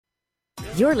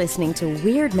You're listening to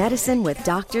Weird Medicine with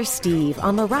Dr. Steve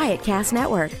on the Riotcast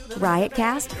Network,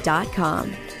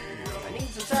 riotcast.com. I need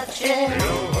some suction in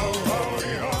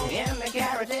the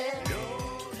carotid.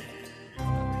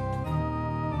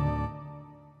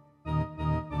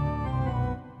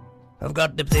 I've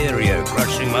got diphtheria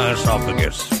crushing my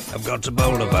esophagus. I've got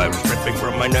Ebola virus dripping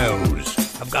from my nose.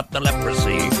 I've got the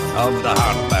leprosy of the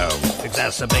heart valve,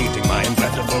 exacerbating my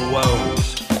incredible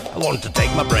woes. I want to take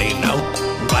my brain out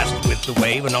and blast it with the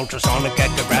wave, an ultrasonic,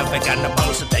 echographic, and a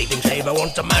pulsating shave. I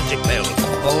want a magic pill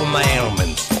for all my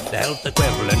ailments, the health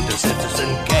equivalent to Citizen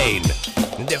Kane.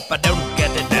 And if I don't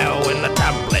get it now in a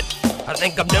tablet, I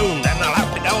think I'm doomed and I'll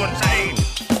have to go insane.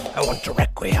 I want a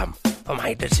requiem for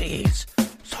my disease,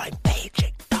 so I'm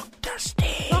paging Dr.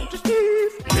 Steve. Dr.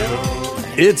 Steve.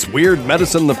 It's Weird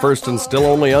Medicine, the first and still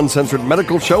only uncensored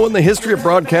medical show in the history of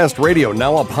broadcast radio,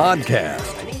 now a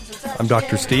podcast. I'm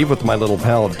Dr. Steve with my little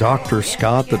pal Dr.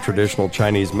 Scott, the traditional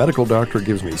Chinese medical doctor,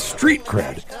 gives me street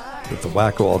cred with the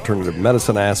wacko alternative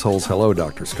medicine assholes. Hello,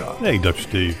 Dr. Scott. Hey, Dr.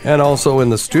 Steve. And also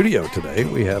in the studio today,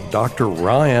 we have Dr.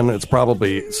 Ryan. It's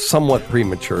probably somewhat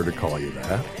premature to call you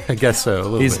that. I guess so, a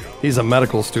little bit. He's a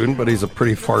medical student, but he's a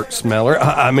pretty smart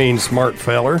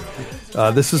feller.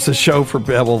 This is a show for,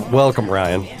 welcome,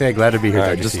 Ryan. Hey, glad to be here. All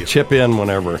right, just chip in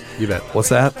whenever. You bet. What's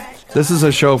that? This is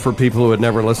a show for people who had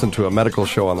never listened to a medical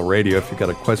show on the radio. If you've got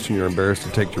a question you're embarrassed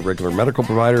to take to your regular medical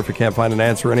provider, if you can't find an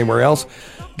answer anywhere else,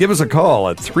 give us a call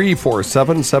at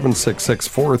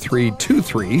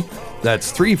 347-766-4323.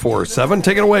 That's 347.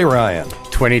 Take it away, Ryan.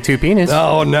 22 penis.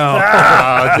 Oh, no.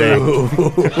 At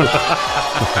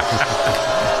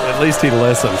least he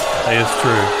listens. It's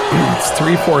true. It's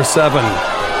 347.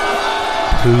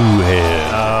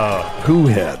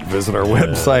 Poohead. Visit our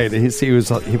website.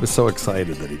 He was so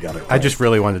excited that he got it right. I just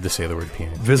really wanted to say the word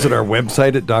penis. Visit our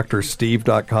website at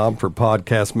drsteve.com for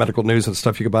podcast, medical news, and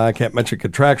stuff you can buy. I can't mention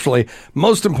contractually.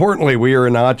 Most importantly, we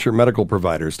are not your medical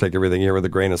providers. Take everything here with a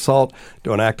grain of salt.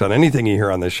 Don't act on anything you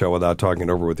hear on this show without talking it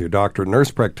over with your doctor,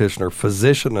 nurse practitioner,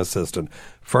 physician assistant,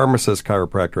 pharmacist,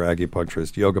 chiropractor,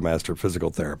 acupuncturist, yoga master, physical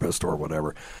therapist, or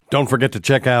whatever. Don't forget to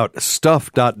check out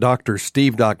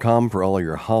stuff.drsteve.com for all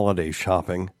your holiday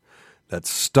shopping. That's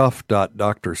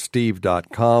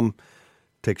stuff.drsteve.com.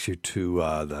 Takes you to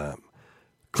the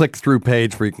click-through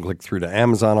page where you can click through to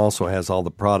Amazon. Also has all the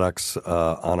products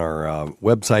on our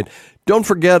website. Don't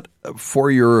forget, for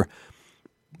your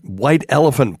white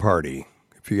elephant party,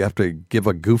 if you have to give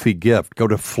a goofy gift, go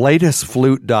to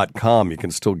flatusflute.com. You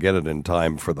can still get it in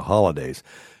time for the holidays.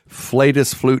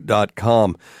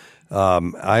 flatusflute.com.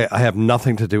 I have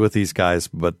nothing to do with these guys,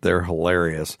 but they're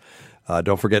hilarious.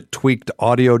 Don't forget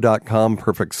tweakedaudio.com,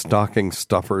 perfect stocking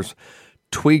stuffers.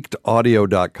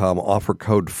 Tweakedaudio.com, offer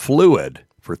code FLUID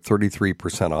for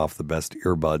 33% off the best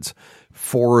earbuds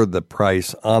for the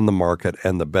price on the market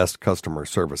and the best customer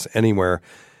service anywhere.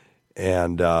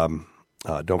 And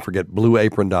don't forget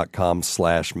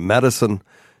blueapron.com/medicine.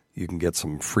 You can get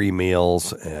some free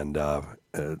meals, and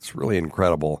it's really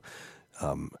incredible.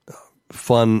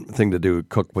 Fun thing to do,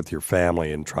 cook with your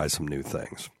family and try some new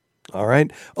things. All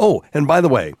right. Oh, and by the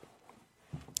way,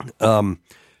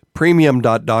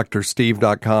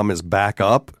 premium.drsteve.com is back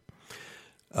up.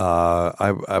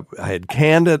 I had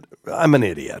canned it. I'm an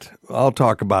idiot. I'll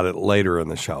talk about it later in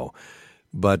the show.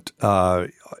 But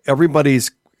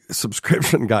everybody's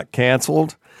subscription got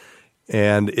canceled.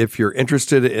 And if you're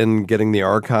interested in getting the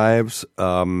archives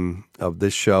of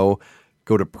this show,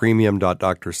 go to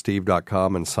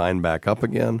premium.drsteve.com and sign back up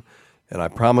again. And I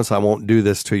promise I won't do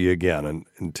this to you again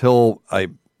until I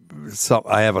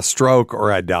have a stroke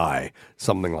or I die,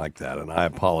 something like that. And I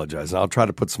apologize. And I'll try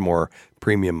to put some more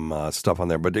premium stuff on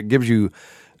there. But it gives you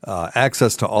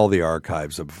access to all the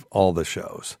archives of all the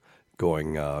shows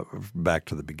going back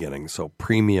to the beginning. So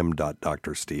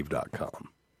premium.drsteve.com.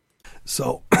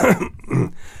 So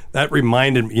that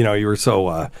reminded me, you were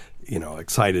so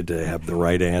excited to have the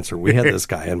right answer. We had this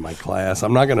guy in my class.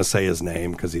 I'm not going to say his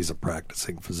name because he's a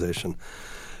practicing physician.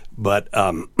 But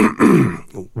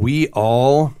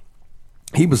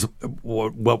he was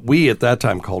what we at that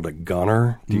time called a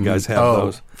gunner. Do you guys have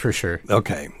those? For sure.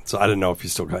 Okay. So I didn't know if you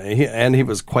still got it. And he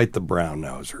was quite the brown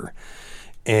noser.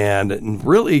 And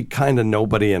really kind of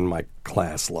nobody in my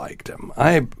class liked him.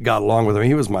 I got along with him.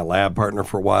 He was my lab partner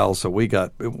for a while, so we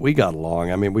got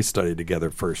along. I mean, we studied together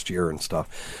first year and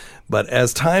stuff. But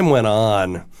as time went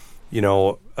on,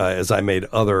 as I made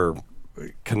other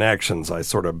connections, I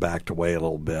sort of backed away a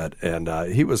little bit. And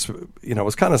he was, it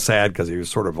was kind of sad because he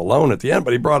was sort of alone at the end,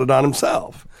 but he brought it on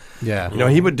himself. Yeah.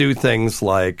 He would do things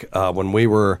like when we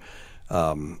were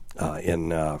in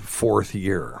fourth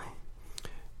year,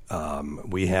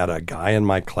 we had a guy in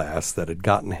my class that had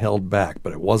gotten held back,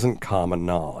 but it wasn't common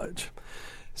knowledge.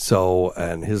 So,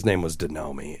 and his name was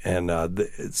Denomi. And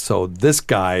so this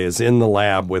guy is in the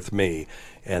lab with me,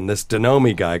 and this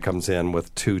Denomi guy comes in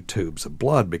with 2 tubes of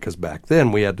blood, because back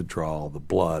then we had to draw all the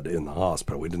blood in the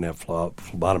hospital. We didn't have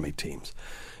phlebotomy teams.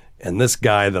 And this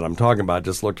guy that I'm talking about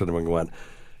just looked at him and went,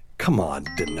 "Come on,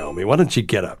 Denomi, why don't you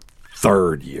get a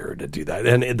third year to do that?"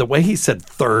 And the way he said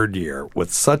third year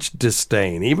with such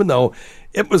disdain, even though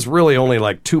it was really only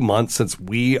like 2 months since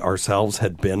we ourselves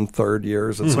had been third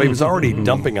years. And so he was already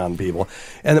dumping on people.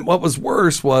 And what was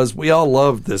worse was we all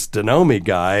loved this Denomi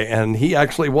guy, and he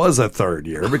actually was a third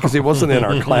year because he wasn't in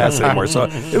our class anymore. So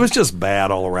it was just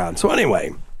bad all around. So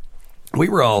anyway, we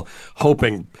were all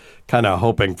hoping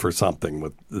for something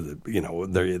with,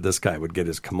 this guy would get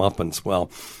his comeuppance.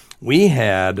 Well, we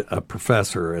had a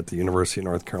professor at the University of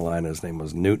North Carolina. His name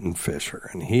was Newton Fisher,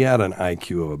 and he had an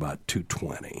IQ of about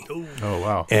 220. Oh,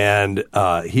 wow. And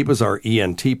he was our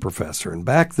ENT professor. And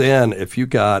back then, if you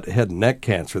got head and neck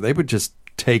cancer, they would just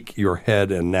take your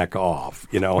head and neck off,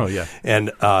 Oh, yeah. And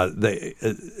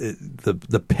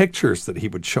the pictures that he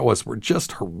would show us were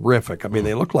just horrific. I mean,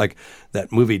 they looked like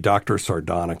that movie Dr.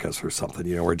 Sardonicus or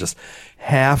something, where just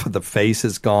half of the face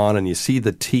is gone, and you see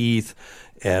the teeth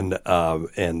and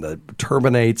the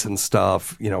turbinates and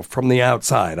stuff, from the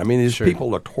outside. I mean, these people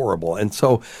looked horrible. And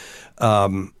so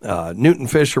Newton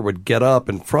Fisher would get up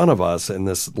in front of us in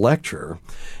this lecture,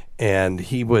 and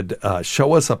he would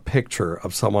show us a picture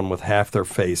of someone with half their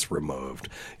face removed.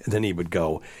 And then he would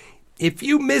go, "If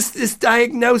you miss this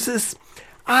diagnosis,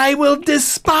 I will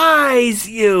despise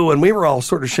you." And we were all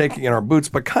sort of shaking in our boots,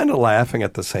 but kind of laughing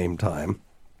at the same time.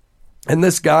 And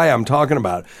this guy I'm talking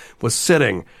about was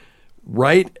sitting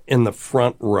right in the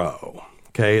front row.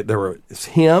 Okay, there was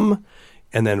him,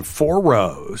 and then 4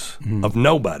 rows of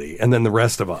nobody, and then the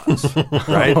rest of us,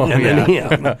 right? Then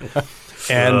him.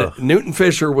 And Newton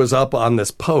Fisher was up on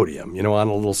this podium, on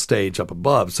a little stage up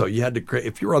above. So you had to,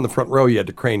 if you were on the front row, you had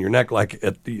to crane your neck like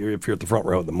if you're at the front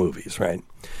row of the movies, right?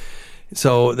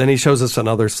 So then he shows us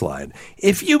another slide.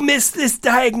 "If you miss this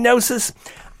diagnosis,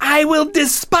 I will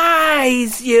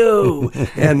despise you."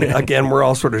 And again, we're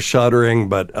all sort of shuddering,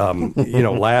 but,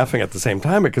 laughing at the same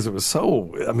time because it was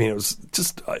it was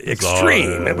just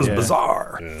extreme. It was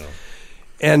bizarre. Yeah.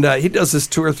 And he does this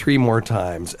 2 or 3 more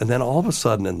times. And then all of a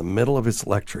sudden, in the middle of his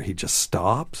lecture, he just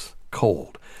stops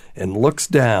cold and looks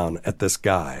down at this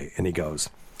guy, and he goes,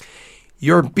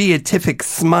 "Your beatific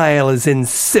smile is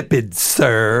insipid,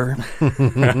 sir."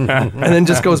 And then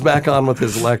just goes back on with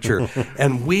his lecture.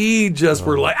 And we just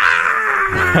were like,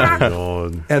 "Ah!"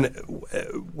 Oh, and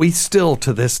we still,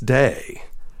 to this day,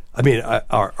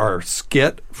 our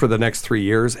skit for the next 3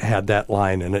 years had that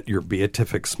line in it, "Your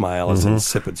beatific smile is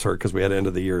insipid, sir," because we had end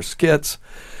of the year skits.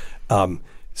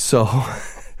 So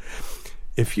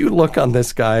if you look on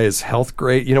this guy's health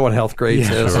grade, you know what health grades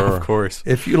is? Sure, of course.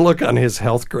 If you look on his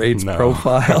health grades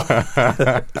profile,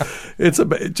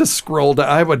 just scroll down.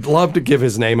 I would love to give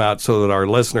his name out so that our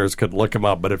listeners could look him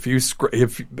up. But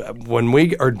when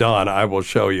we are done, I will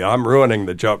show you. I'm ruining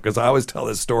the joke because I always tell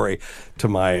this story to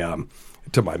my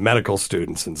medical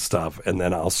students and stuff, and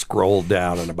then I'll scroll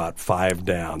down, and about 5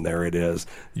 down, there it is.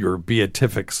 "Your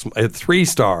beatific 3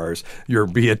 stars. Your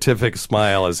beatific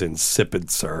smile is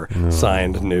insipid, sir."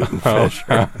 Signed, Newton Fisher.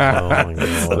 Oh my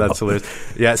God. That's hilarious.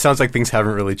 Yeah, it sounds like things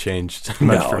haven't really changed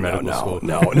much for medical school.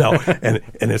 No. And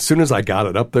as soon as I got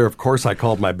it up there, of course, I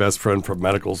called my best friend from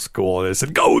medical school, and I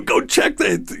said, "Go check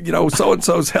the so and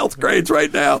so's health grades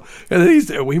right now." And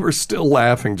then we were still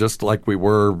laughing, just like we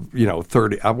were,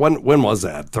 30. When was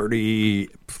that?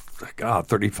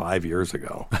 35 years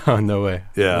ago. Oh, no way.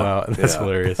 Yeah. Wow, that's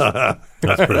hilarious. That's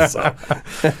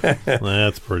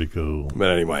pretty cool.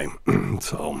 But anyway,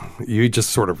 so you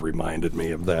just sort of reminded me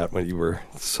of that when you were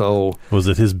so... Was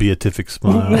it his beatific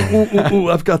smile? Ooh,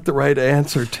 I've got the right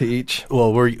answer, Teach.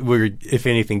 Well, we're if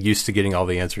anything, used to getting all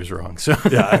the answers wrong. So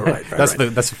yeah, right. That's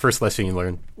the first lesson you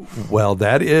learn. Well,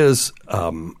 that is...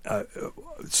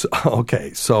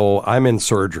 So I'm in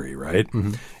surgery, right?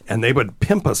 Mm-hmm. And they would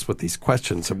pimp us with these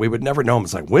questions, and we would never know them.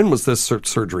 It's like, when was this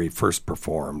surgery first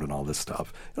performed and all this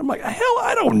stuff? And I'm like, hell,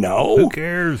 I don't know. Who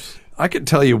cares? I can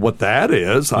tell you what that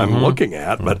is I'm looking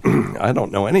at, but I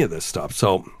don't know any of this stuff.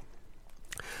 So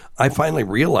I finally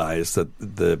realized that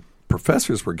the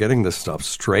professors were getting this stuff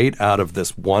straight out of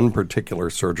this one particular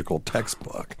surgical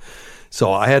textbook.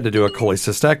 So I had to do a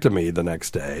cholecystectomy the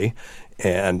next day.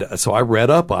 And so I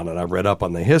read up on it. I read up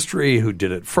on the history, who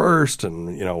did it first, and,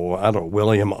 I don't know,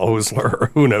 William Osler,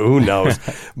 who knows.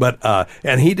 But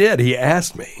and he did. He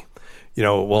asked me,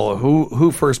 well,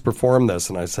 who first performed this?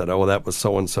 And I said, oh, well, that was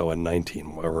so-and-so in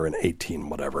 19 or in 18,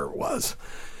 whatever it was.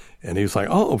 And he was like,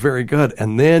 oh, very good.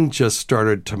 And then just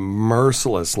started to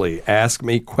mercilessly ask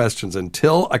me questions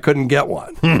until I couldn't get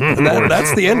one. And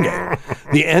that's the end game.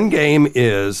 The end game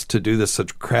is to do the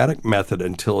Socratic method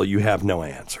until you have no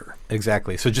answer.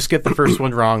 Exactly. So just get the first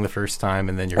one wrong the first time,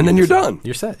 and then you're done.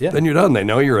 You're set. Yeah. Then you're done. They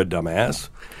know you're a dumbass.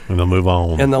 And they'll move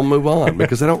on. And they'll move on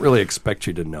because they don't really expect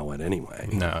you to know it anyway.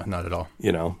 No, not at all.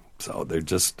 So they're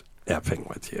just effing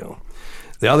with you.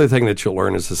 The other thing that you'll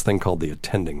learn is this thing called the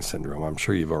attending syndrome. I'm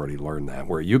sure you've already learned that,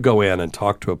 where you go in and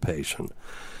talk to a patient,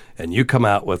 and you come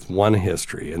out with one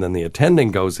history, and then the attending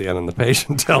goes in and the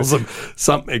patient tells them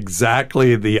something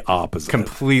exactly the opposite.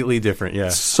 Completely different, yeah.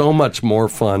 So much more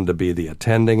fun to be the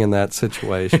attending in that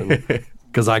situation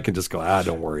because I can just go,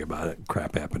 don't worry about it.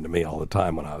 Crap happened to me all the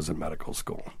time when I was in medical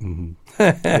school. Mm-hmm.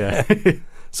 Yeah.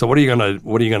 So what are you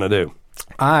gonna do?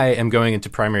 I am going into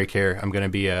primary care. I'm going to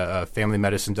be a family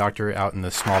medicine doctor out in the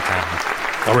small town.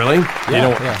 Oh, really?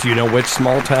 Yeah, Do you know which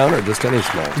small town or just any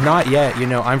small town? Not yet.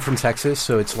 I'm from Texas,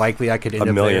 so it's likely I could end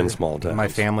up there. 1,000,000 small towns. My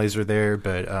families are there,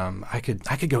 but I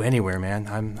could go anywhere, man.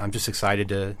 I'm just excited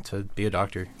to be a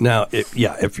doctor. Now,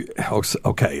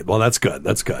 okay, well, that's good.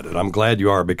 That's good. And I'm glad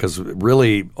you are because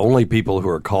really only people who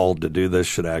are called to do this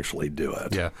should actually do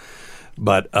it. Yeah.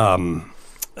 But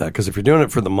because if you're doing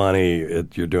it for the money,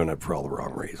 you're doing it for all the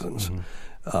wrong reasons.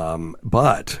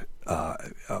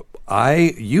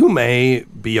 You may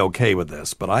be okay with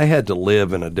this, but I had to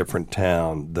live in a different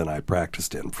town than I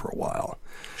practiced in for a while.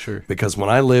 Sure. Because when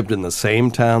I lived in the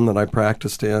same town that I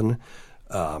practiced in,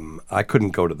 I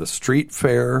couldn't go to the street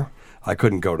fair. I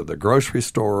couldn't go to the grocery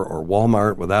store or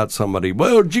Walmart without somebody,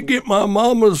 well, did you get my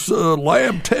mama's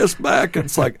lab test back?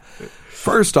 It's like,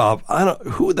 first off,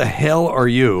 who the hell are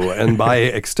you? And by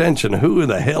extension, who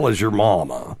the hell is your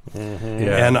mama? Mm-hmm.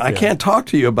 Yeah, and I can't talk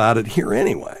to you about it here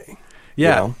anyway.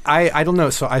 Yeah, I don't know.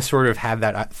 So I sort of had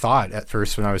that thought at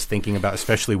first when I was thinking about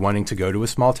especially wanting to go to a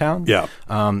small town. Yeah.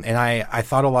 And I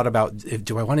thought a lot about,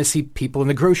 do I want to see people in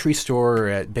the grocery store or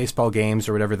at baseball games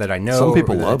or whatever that I know? Some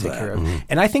people love that. Mm-hmm.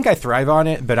 And I think I thrive on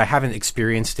it, but I haven't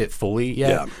experienced it fully yet.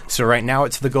 Yeah. So right now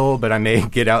it's the goal, but I may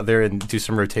get out there and do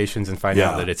some rotations and find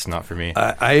out that it's not for me.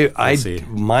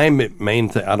 My main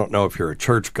thing, I don't know if you're a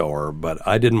churchgoer, but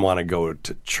I didn't want to go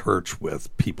to church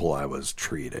with people I was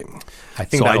treating. I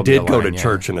think so I did go to yeah.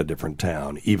 church in a different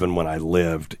town, even when I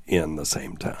lived in the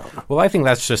same town. Well, I think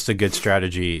that's just a good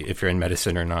strategy if you're in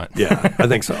medicine or not. Yeah, I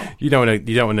think so. You don't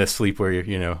want to sleep where you're,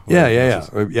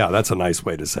 Yeah. That's a nice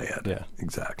way to say it. Yeah,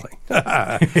 exactly. All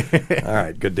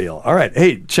right, good deal. All right,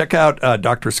 hey, check out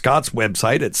Dr. Scott's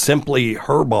website at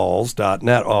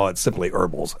simplyherballs.net. Oh, it's Simply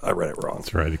Herbals. I read it wrong.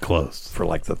 That's right, close for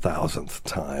like the 1,000th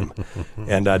time.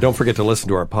 And don't forget to listen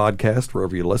to our podcast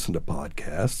wherever you listen to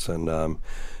podcasts. And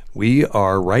we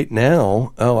are right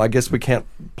now, I guess we can't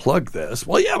plug this.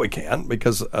 Well, yeah, we can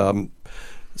because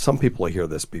some people will hear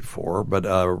this before, but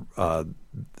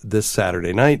this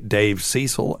Saturday night, Dave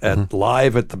Cecil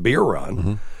live at the Beer Run.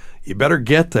 Mm-hmm. You better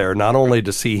get there, not only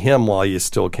to see him while you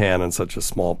still can in such a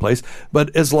small place,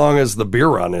 but as long as the Beer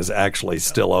Run is actually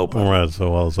still open. All right,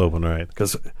 so while it's open, right.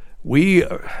 Because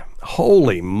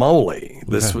holy moly,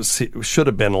 this should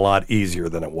have been a lot easier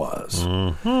than it was.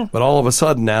 Mm-hmm. But all of a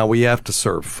sudden now we have to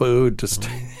serve food to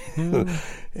stay.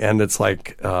 And it's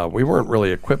like we weren't really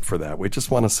equipped for that. We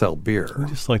just want to sell beer. We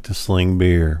just like to sling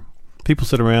beer. People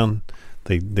sit around,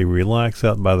 they relax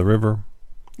out by the river,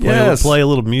 play a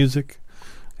little music.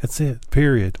 That's it,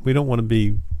 period. We don't want to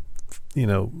be,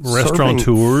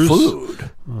 restaurateurs.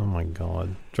 Food. Oh my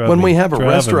God! When we have a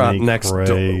restaurant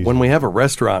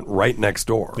right next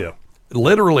door,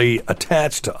 literally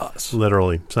attached to us.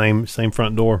 Literally, same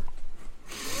front door.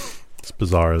 It's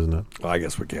bizarre, isn't it? Well, I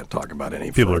guess we can't talk about any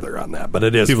further on that, but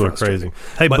it is. People are crazy.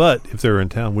 Hey, but if they're in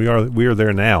town, we are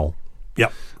there now.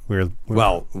 Yep.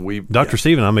 Dr.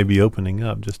 Steve and I may be opening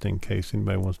up just in case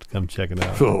anybody wants to come check it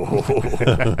out.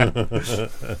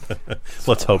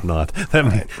 Let's hope not.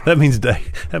 That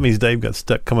means Dave got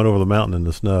stuck coming over the mountain in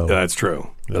the snow. That's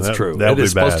true. That's true. It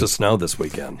is supposed to snow this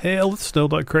weekend. Hell, it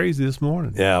snowed like crazy this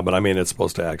morning. Yeah, but I mean, it's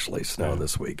supposed to actually snow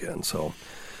this weekend. So,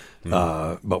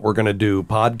 but we're going to do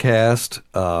podcast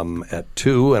at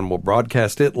 2, and we'll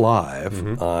broadcast it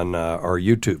live on our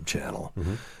YouTube channel.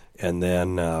 Mm-hmm. And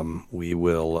then we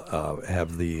will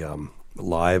have the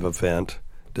live event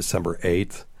December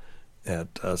 8th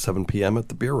at 7 p.m. at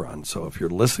the Beer Run. So if you're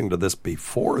listening to this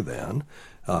before then,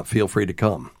 feel free to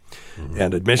come.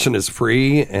 And admission is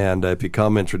free, and if you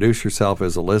come, introduce yourself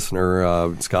as a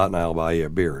listener. Scott and I will buy you a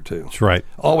beer, too. That's right.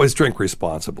 Always drink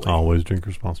responsibly. Always drink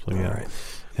responsibly, yeah. All right.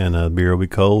 And the beer will be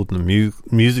cold, and the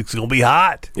music's going to be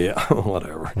hot. Yeah,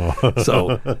 whatever.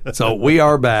 So we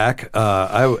are back.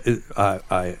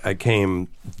 I came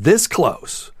this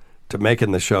close to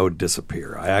making the show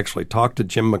disappear. I actually talked to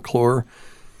Jim McClure,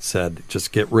 said,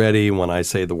 just get ready. When I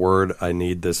say the word, I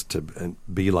need this to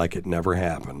be like it never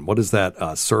happened. What is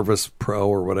that? Service Pro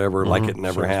or whatever, like it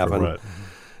never Service happened. Pro, right.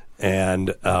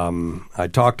 And I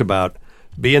talked about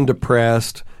being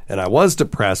depressed, and I was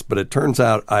depressed, but it turns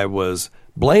out I was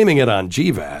blaming it on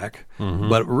GVAC,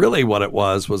 but really what it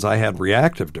was I had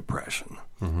reactive depression.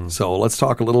 So let's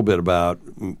talk a little bit about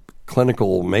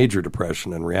clinical major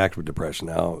depression and reactive depression.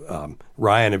 Now,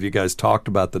 Ryan, have you guys talked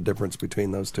about the difference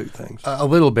between those two things? A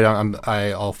little bit.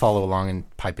 I'll follow along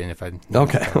and pipe in if I.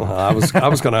 Okay. Well, I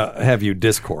was going to have you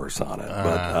discourse on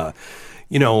it,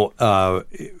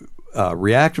 but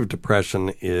reactive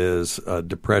depression is a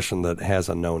depression that has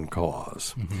a known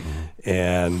cause,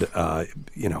 and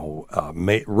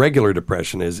regular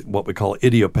depression is what we call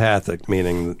idiopathic,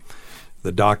 meaning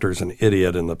the doctor's an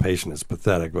idiot and the patient is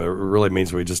pathetic, but it really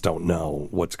means we just don't know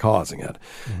what's causing it.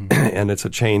 And it's a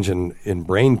change in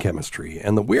brain chemistry.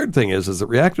 And the weird thing is that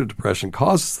reactive depression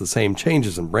causes the same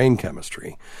changes in brain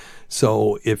chemistry.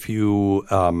 So if you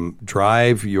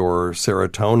drive your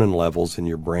serotonin levels in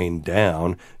your brain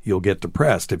down, you'll get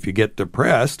depressed. If you get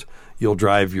depressed, you'll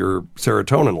drive your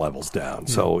serotonin levels down.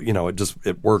 So,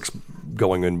 it works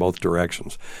going in both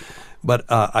directions. But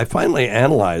I finally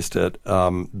analyzed it,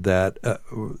 that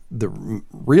the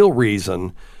real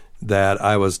reason that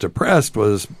I was depressed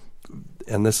was,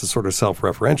 and this is sort of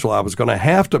self-referential, I was going to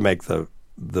have to make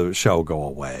the show go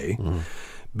away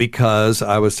because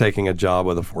I was taking a job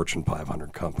with a Fortune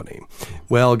 500 company.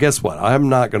 Well, guess what? I'm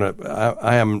not going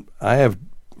to – I have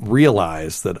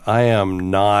realized that I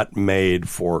am not made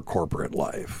for corporate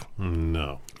life.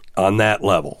 No. On that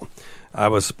level. I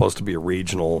was supposed to be a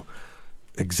regional –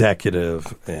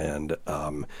 executive, and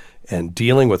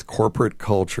dealing with corporate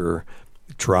culture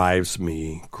drives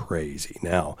me crazy.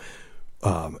 Now,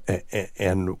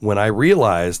 and when I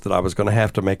realized that I was going to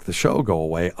have to make the show go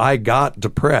away, I got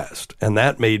depressed, and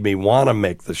that made me want to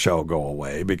make the show go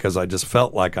away because I just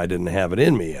felt like I didn't have it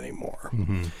in me anymore.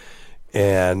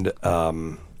 And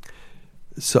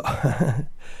so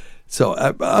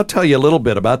I'll tell you a little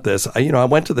bit about this. I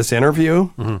went to this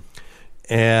interview.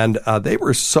 And they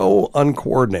were so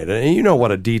uncoordinated. And you know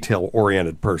what a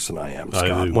detail-oriented person I am,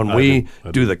 Scott. When we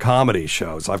do the comedy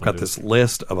shows, I've got this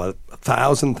list of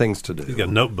 1,000 things to do. You've got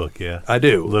a notebook, yeah. I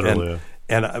do. Literally.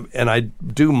 And I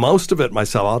do most of it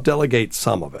myself. I'll delegate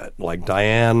some of it. Like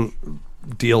Diane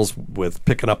deals with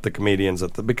picking up the comedians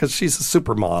because she's a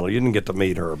supermodel. You didn't get to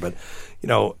meet her, but,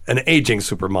 an aging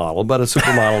supermodel, but a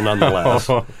supermodel nonetheless.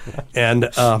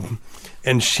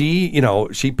 And she,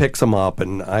 she picks them up,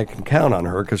 and I can count on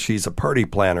her because she's a party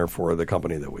planner for the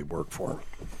company that we work for,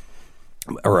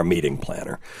 or a meeting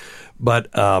planner.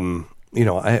 But, I'm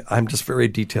just very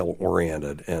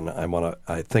detail-oriented, and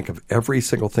I think of every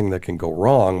single thing that can go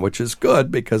wrong, which is good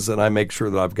because then I make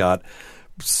sure that I've got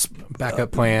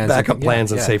backup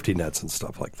plans and safety nets and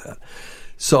stuff like that.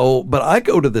 So, but I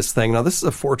go to this thing. Now, this is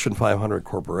a Fortune 500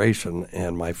 corporation,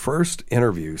 and my first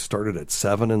interview started at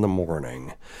 7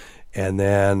 a.m. And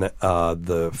then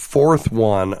the fourth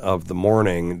one of the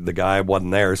morning, the guy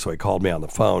wasn't there, so he called me on the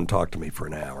phone, talked to me for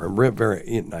an hour.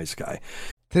 Very nice guy.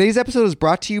 Today's episode is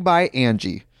brought to you by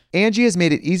Angie. Angie has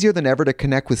made it easier than ever to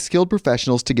connect with skilled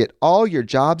professionals to get all your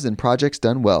jobs and projects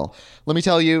done well. Let me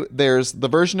tell you, there's the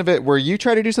version of it where you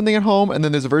try to do something at home, and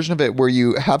then there's a version of it where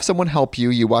you have someone help you,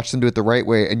 you watch them do it the right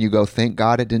way, and you go, thank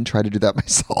God I didn't try to do that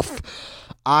myself.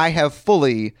 I have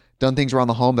fully done things around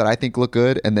the home that I think look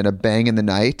good, and then a bang in the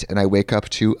night, and I wake up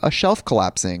to a shelf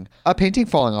collapsing, a painting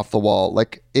falling off the wall.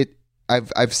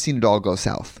 I've seen it all go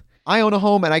south. I own a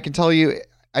home, and I can tell you,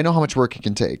 I know how much work it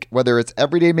can take. Whether it's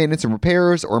everyday maintenance and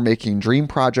repairs or making dream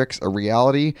projects a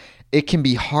reality, it can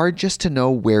be hard just to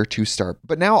know where to start.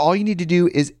 But now all you need to do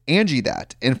is Angie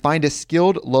that and find a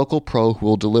skilled local pro who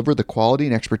will deliver the quality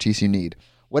and expertise you need.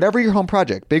 Whatever your home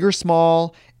project, big or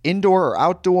small, indoor or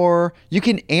outdoor, you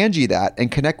can Angie that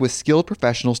and connect with skilled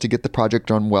professionals to get the project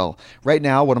done well. Right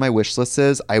now, one of my wish lists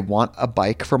is I want a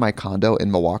bike for my condo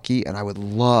in Milwaukee, and I would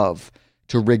love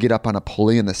to rig it up on a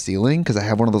pulley in the ceiling because I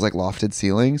have one of those lofted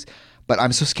ceilings, but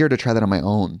I'm so scared to try that on my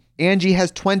own. Angie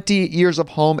has 20 years of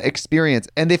home experience,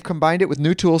 and they've combined it with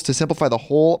new tools to simplify the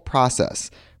whole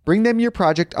process. Bring them your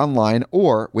project online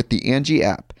or with the Angie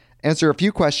app. Answer a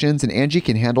few questions and Angie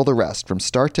can handle the rest from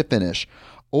start to finish.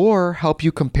 or help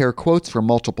you compare quotes from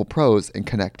multiple pros and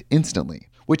connect instantly,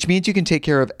 which means you can take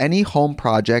care of any home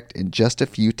project in just a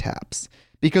few taps.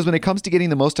 Because when it comes to getting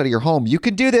the most out of your home, you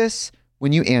can do this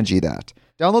when you Angie that.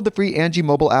 Download the free Angie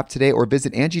mobile app today or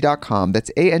visit Angie.com. That's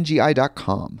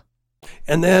ANGI.com.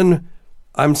 And then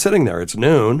I'm sitting there. It's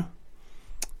noon.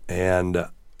 And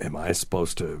am I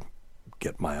supposed to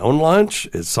get my own lunch?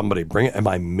 Is somebody bringing? Am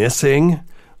I missing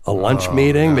a lunch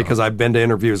meeting? No. Because I've been to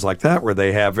interviews like that where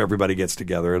they have everybody gets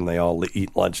together and they all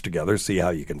eat lunch together, see how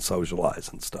you can socialize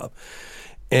and stuff.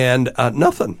 And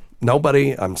nothing.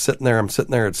 Nobody. I'm sitting there.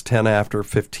 It's 10 after,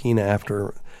 15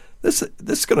 after. This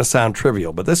is going to sound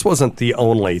trivial, but this wasn't the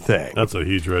only thing. That's a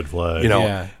huge red flag. You know.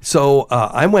 Yeah. So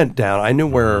I went down. I knew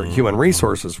where human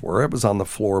resources were. It was on the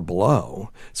floor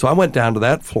below. So I went down to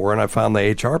that floor and I found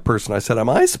the HR person. I said, "Am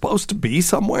I supposed to be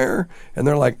somewhere?" And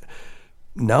they're like,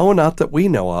 "No, not that we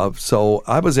know of." So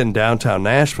I was in downtown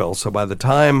Nashville. So by the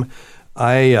time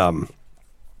I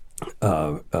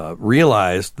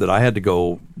realized that I had to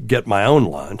go get my own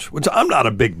lunch, which I'm not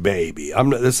a big baby.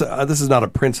 This is not a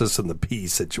Princess and the Pea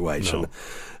situation.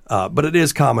 No. But it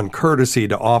is common courtesy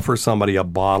to offer somebody a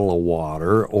bottle of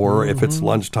water, or if it's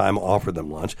lunchtime, offer them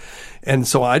lunch. And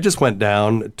so I just went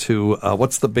down to,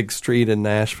 what's the big street in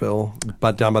Nashville?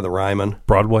 Down by the Ryman?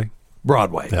 Broadway,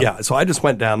 yep. Yeah. So I just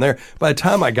went down there. By the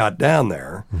time I got down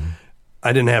there,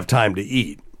 I didn't have time to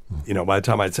eat. You know, by the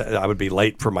time I would be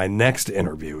late for my next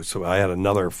interview, so I had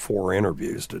another 4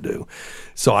 interviews to do.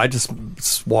 So I just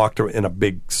walked in a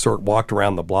big circle, walked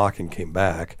around the block and came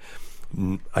back.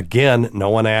 Again, no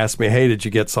one asked me, "Hey, did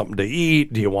you get something to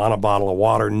eat? Do you want a bottle of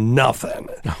water?" Nothing.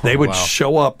 They would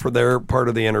show up for their part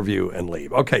of the interview and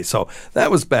leave. Okay, so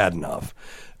that was bad enough.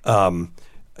 I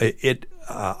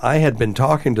had been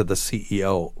talking to the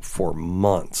CEO for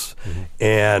months,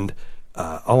 and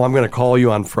I'm going to call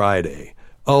you on Friday.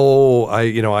 Oh,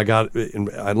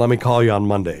 let me call you on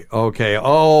Monday. Okay.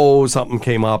 Oh, something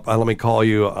came up. Let me call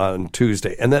you on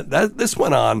Tuesday. And this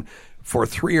went on for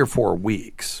 3 or 4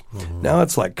 weeks. Now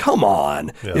it's like, come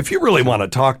on. Yeah. If you really want to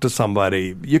talk to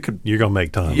somebody, you're going to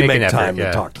make time. You make time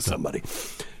to talk to somebody.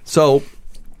 So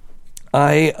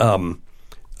they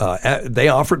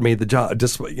offered me the job.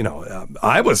 Just,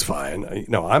 I was fine.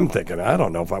 I'm thinking, I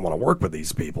don't know if I want to work with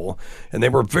these people. And they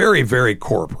were very, very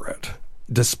corporate,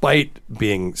 despite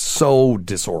being so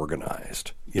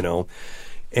disorganized,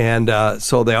 And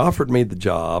so they offered me the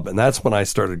job, and that's when I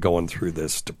started going through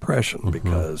this depression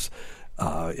because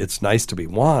it's nice to be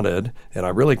wanted, and I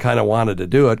really kind of wanted to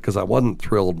do it because I wasn't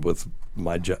thrilled with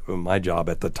my job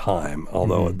at the time,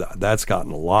 although that's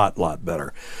gotten a lot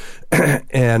better.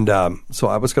 And so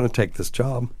I was going to take this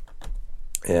job.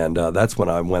 And that's when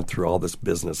I went through all this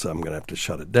business. I'm going to have to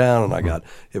shut it down, and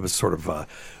it was sort of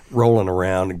rolling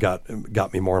around and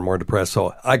got me more and more depressed.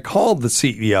 So I called the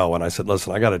CEO and I said,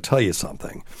 "Listen, I got to tell you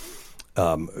something.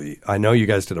 I know you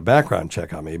guys did a background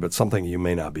check on me, but something you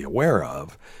may not be aware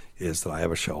of is that I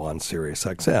have a show on Sirius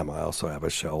XM. I also have a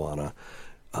show on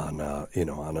the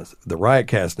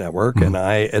Riotcast network, and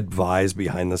I advise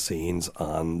behind the scenes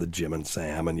on the Jim and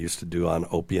Sam, and used to do on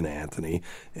Opie and Anthony,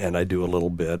 and I do a little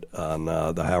bit on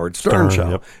the Howard Stern show."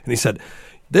 Yep. And he said,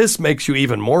 "This makes you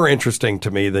even more interesting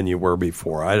to me than you were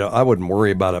before. I wouldn't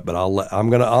worry about it, but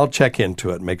I'll check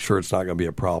into it, make sure it's not going to be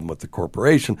a problem with the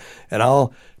corporation, and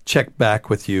I'll check back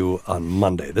with you on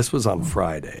Monday." This was on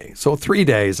Friday, so 3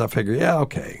 days. I figure, yeah,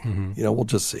 okay, we'll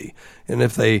just see, and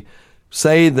if they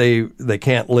say they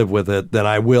can't live with it, then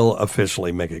I will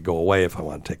officially make it go away if I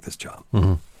want to take this job.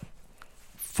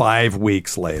 5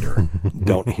 weeks later,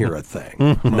 don't hear a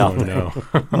thing. Nothing.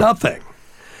 Nothing.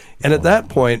 And at that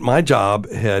point, my job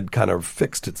had kind of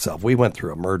fixed itself. We went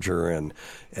through a merger, and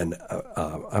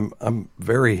I'm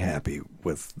very happy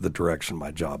with the direction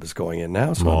my job is going in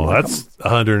now. So that's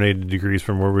 180 degrees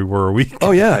from where we were a week.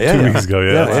 Oh yeah, 2 weeks ago.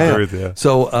 Yeah.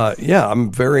 So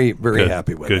I'm very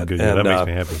happy with it. Good. And, that makes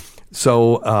me happy.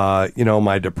 So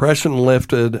my depression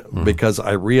lifted because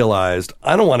I realized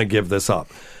I don't want to give this up.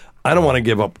 I don't want to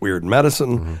give up weird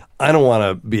medicine. I don't want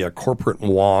to be a corporate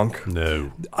wonk.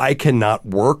 No. I cannot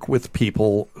work with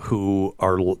people who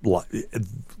are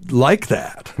like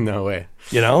that. No way.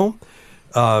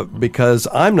 Because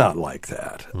I'm not like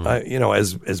that.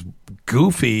 As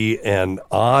goofy and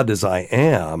odd as I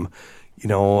am,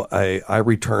 I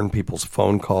return people's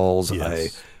phone calls.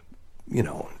 Yes.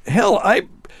 I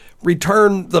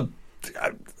return the...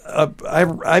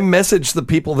 I message the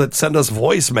people that send us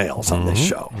voicemails on this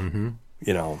show.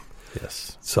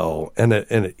 Yes. So, and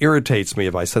it irritates me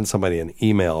if I send somebody an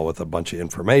email with a bunch of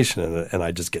information in it and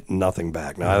I just get nothing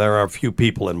back. Now, there are a few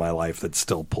people in my life that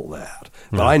still pull that,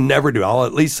 but I never do. I'll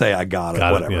at least say I got it,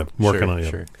 whatever. Yeah, working on it.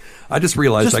 Sure. I just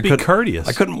realized Just be courteous.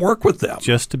 I couldn't work with them.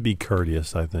 Just to be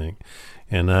courteous, I think.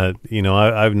 And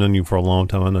I've known you for a long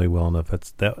time. I know you well enough.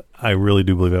 I really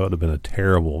do believe that would have been a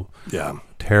terrible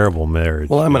marriage.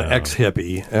 Well, I'm an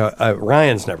ex-hippie.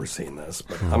 Ryan's never seen this,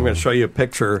 but I'm going to show you a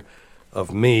picture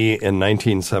of me in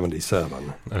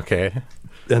 1977. Okay.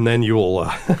 And then you'll,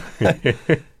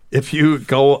 if you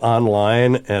go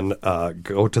online and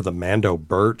go to the Mando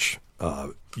Birch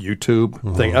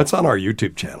YouTube thing, that's on our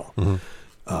YouTube channel.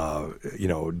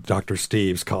 Dr.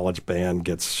 Steve's college band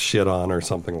gets shit on or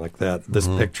something like that. This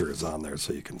picture is on there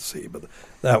so you can see. But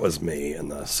that was me in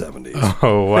the 70s.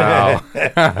 Oh, wow.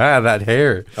 That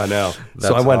hair. I know. That's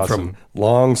so I went awesome. from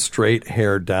long, straight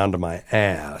hair down to my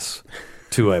ass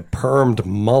to a permed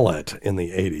mullet in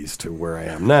the 80s to where I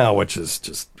am now, which is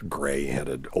just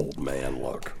gray-headed old man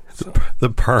look. So. The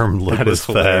perm look That was is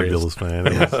hilarious. fabulous, man.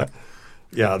 It was-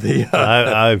 Yeah,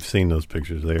 I've seen those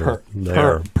pictures. They are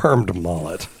permed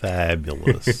mullet.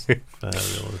 fabulous.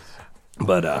 Fabulous.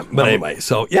 But anyway,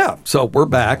 so we're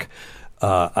back.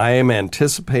 I am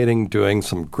anticipating doing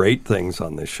some great things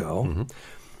on this show.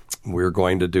 We're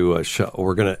going to do a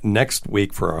show. Next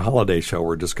week for our holiday show,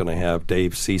 we're just going to have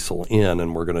Dave Cecil in,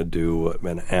 and we're going to do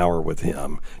an hour with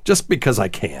him, just because I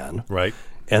can. Right.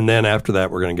 And then after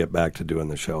that, we're going to get back to doing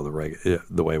the show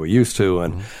the way we used to.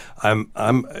 And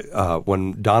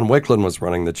when Don Wicklund was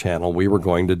running the channel, we were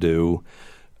going to do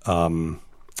A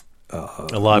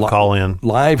live call-in.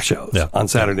 live shows on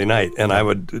Saturday night. And I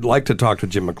would like to talk to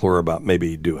Jim McClure about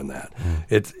maybe doing that.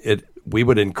 We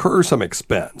would incur some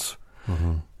expense.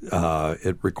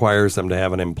 It requires them to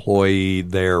have an employee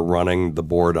there running the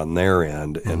board on their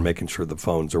end and making sure the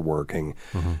phones are working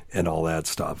and all that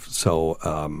stuff. So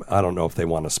I don't know if they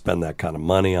want to spend that kind of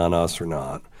money on us or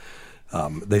not.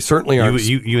 They certainly are.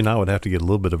 You and I would have to get a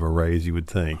little bit of a raise, you would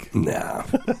think. No,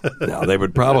 they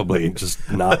would probably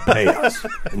just not pay us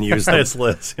and use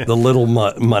the little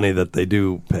money that they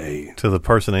do pay to the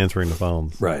person answering the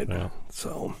phones. Right. Yeah.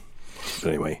 So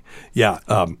anyway,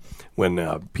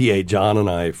 when P.A. John and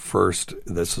I first,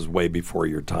 this is way before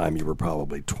your time, you were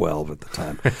probably 12 at the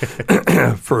time,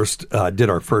 did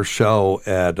our first show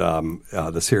at the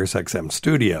SiriusXM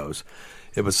studios.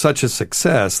 It was such a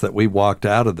success that we walked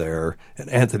out of there, and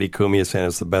Anthony Cumia saying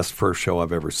it's the best first show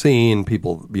I've ever seen.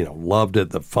 People, loved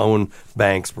it. The phone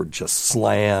banks were just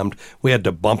slammed. We had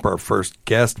to bump our first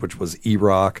guest, which was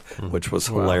E-Rock, which was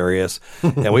hilarious.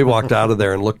 And we walked out of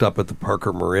there and looked up at the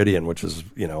Parker Meridian, which is,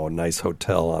 a nice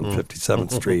hotel on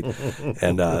 57th Street,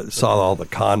 and saw all the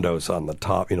condos on the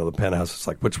top, the penthouse. It's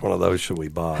like, which one of those should we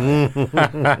buy?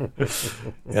 And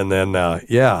then,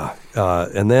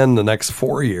 and then the next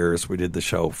 4 years, we did the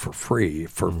show for free,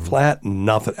 for flat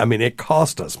nothing. I mean, it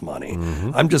cost us money.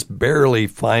 I'm just barely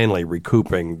finally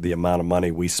recouping the amount of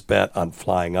money we spent on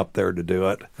flying up there to do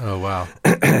it. Oh, wow.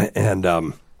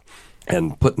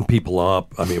 And putting people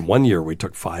up. I mean, one year we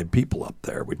took 5 people up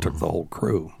there. We took the whole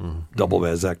crew. Double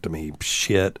vasectomy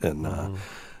shit and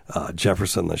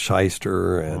Jefferson the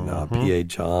Shyster and P.A.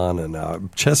 John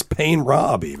and Chest Pain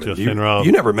Rob even. Chest Pain Rob.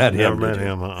 You never met him, Never met did you?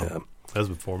 him. Yeah. That was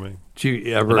before me. Did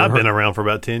you ever? And I've been around for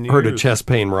about 10 years. Heard of Chest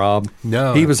Pain Rob?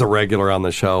 No. He was a regular on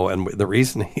the show, and the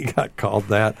reason he got called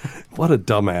that, what a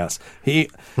dumbass. He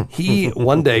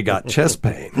one day got chest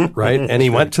pain, right? And he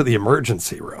went to the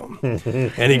emergency room,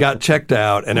 and he got checked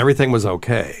out, and everything was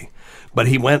okay. But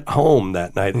he went home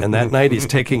that night, and that night he's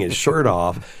taking his shirt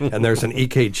off, and there's an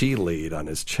EKG lead on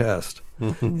his chest.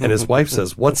 And his wife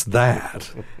says, "What's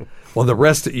that?" Well, the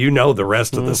rest of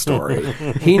the story.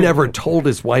 He never told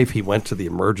his wife he went to the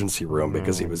emergency room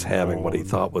because he was having what he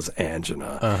thought was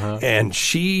angina. And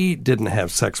she didn't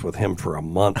have sex with him for a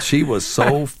month. She was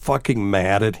so fucking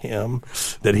mad at him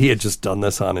that he had just done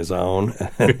this on his own.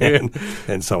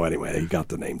 And so anyway, he got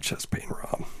the name Chest Pain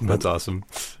Rob. That's awesome.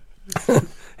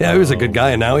 Yeah, he was a good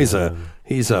guy, and now he's a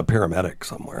paramedic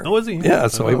somewhere. Oh, is he? Yeah,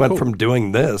 so he went cool. from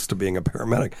doing this to being a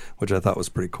paramedic, which I thought was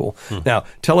pretty cool. Now,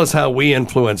 tell us how we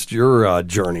influenced your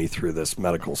journey through this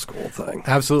medical school thing.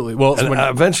 Absolutely. Well, And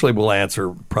eventually we'll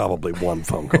answer probably one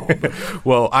phone call.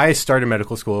 Well, I started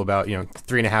medical school about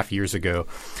 3.5 years ago,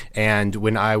 and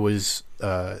when I was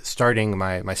starting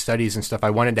my studies and stuff,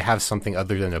 I wanted to have something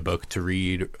other than a book to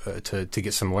read to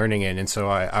get some learning in, and so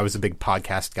I was a big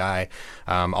podcast guy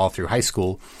all through high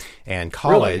school and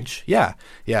college. Really?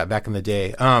 Yeah, back in the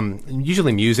day.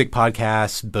 Usually music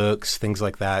podcasts, books, things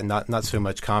like that. Not so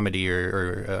much comedy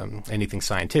or anything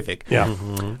scientific. Yeah.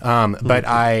 But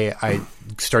I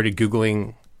started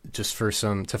Googling just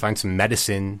to find some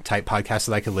medicine type podcasts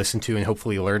that I could listen to and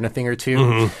hopefully learn a thing or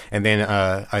two. And then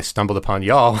I stumbled upon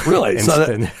y'all. Really?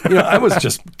 I was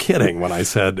just kidding when I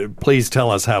said, please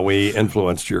tell us how we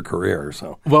influenced your career.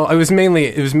 So, well, it was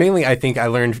mainly I think I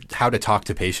learned how to talk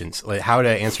to patients, like how to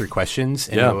answer questions.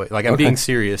 And I'm being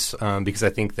serious because I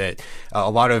think that a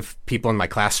lot of people in my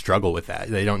class struggle with that.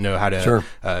 They don't know how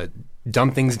to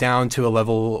dumb things down to a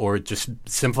level or just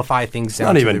simplify things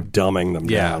down. Not even dumbing them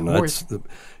down. More,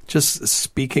 just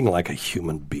speaking like a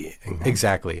human being.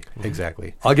 Exactly.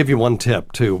 I'll give you one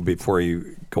tip, too, before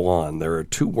you go on. There are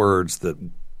 2 words that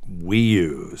we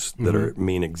use that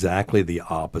mean exactly the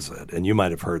opposite, and you might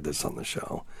have heard this on the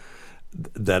show,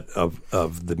 that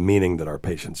of the meaning that our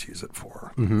patients use it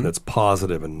for. That's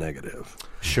positive and negative.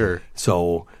 Sure.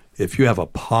 So if you have a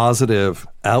positive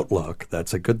outlook,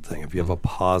 that's a good thing. If you have a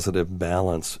positive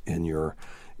balance in your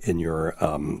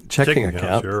checking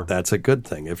account, that's a good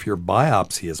thing. If your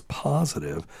biopsy is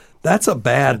positive, that's a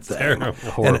bad thing. Terrible.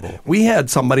 Horrible. And we had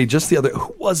somebody just the other,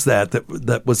 who was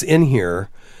that was in here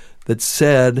that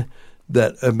said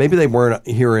that maybe they weren't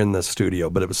here in the studio,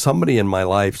 but it was somebody in my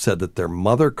life said that their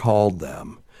mother called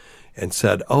them and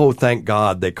said, "Oh, thank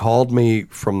God, they called me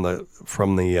from the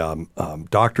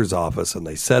doctor's office, and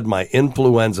they said my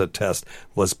influenza test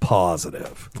was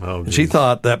positive." Oh, and she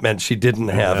thought that meant she didn't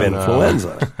have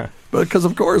influenza, because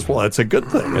of course, well, it's a good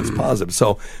thing; it's positive.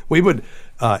 So we would,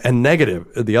 and negative.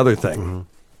 The other thing,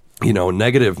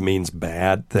 negative means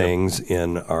bad things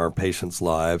in our patients'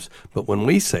 lives. But when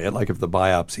we say it, like if the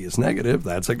biopsy is negative,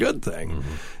 that's a good thing.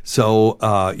 So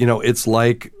it's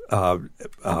like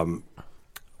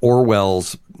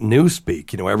Orwell's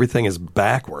Newspeak. Everything is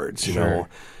backwards.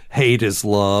 Hate is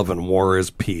love and war is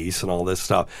peace and all this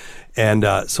stuff. And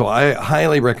so I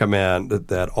highly recommend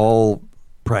that all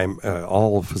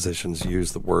physicians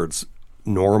use the words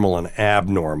normal and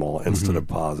abnormal instead of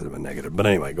positive and negative. But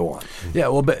anyway, go on. Yeah,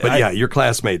 well, but your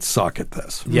classmates suck at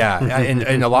this. Yeah,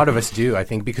 and a lot of us do, I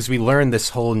think, because we learn this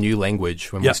whole new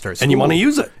language when we start school. And you want to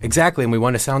use it. Exactly, and we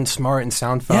want to sound smart and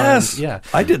sound fun. Yes, yeah.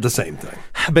 I did the same thing.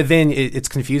 But then it's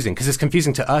confusing, because it's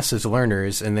confusing to us as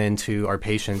learners, and then to our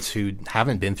patients who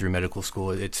haven't been through medical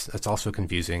school, it's also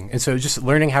confusing. And so just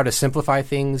learning how to simplify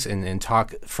things and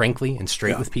talk frankly and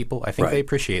straight with people, I think they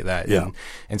appreciate that. Yeah.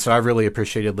 And so I really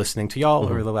appreciated listening to y'all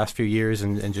over the last few years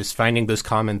and just finding those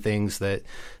common things that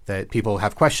people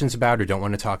have questions about or don't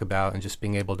want to talk about, and just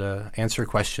being able to answer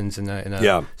questions in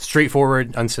a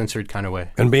straightforward, uncensored kind of way.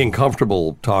 And being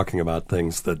comfortable talking about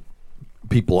things that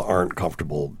people aren't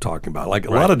comfortable talking about. Like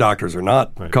a lot of doctors are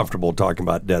not comfortable talking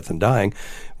about death and dying.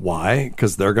 Why?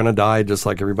 Because they're going to die just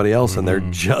like everybody else, and they're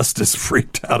just as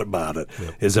freaked out about it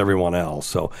as everyone else.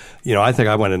 So, I think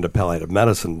I went into palliative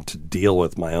medicine to deal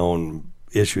with my own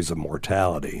issues of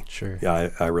mortality. Sure. Yeah,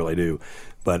 I really do.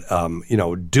 But,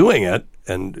 doing it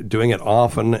and doing it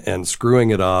often and screwing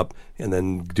it up and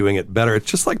then doing it better, it's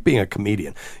just like being a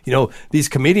comedian. These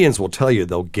comedians will tell you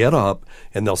they'll get up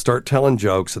and they'll start telling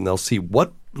jokes and they'll see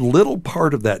what little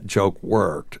part of that joke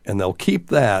worked, and they'll keep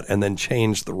that and then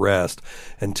change the rest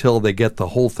until they get the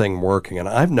whole thing working. And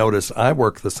I've noticed I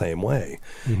work the same way.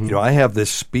 I have this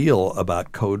spiel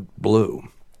about Code Blue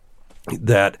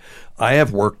that I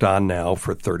have worked on now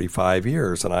for 35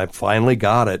 years, and I finally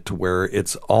got it to where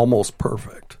it's almost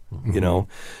perfect,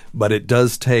 But it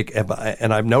does take,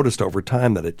 and I've noticed over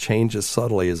time that it changes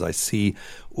subtly as I see,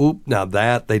 now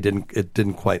that it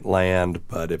didn't quite land,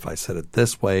 but if I said it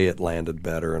this way, it landed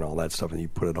better and all that stuff, and you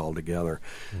put it all together.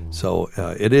 So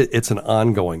it's an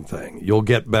ongoing thing. You'll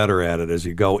get better at it as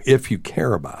you go if you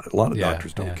care about it. A lot of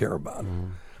doctors don't care about it.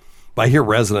 But I hear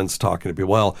residents talking to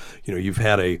people, well, you've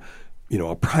had a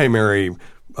primary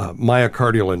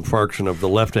myocardial infarction of the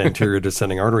left anterior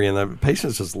descending artery, and the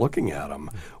patient's just looking at them.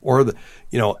 Or,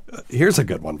 here's a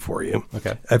good one for you.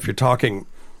 Okay. If you're talking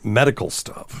medical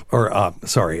stuff, or,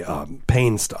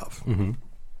 pain stuff,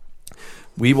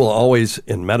 we will always,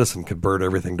 in medicine, convert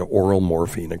everything to oral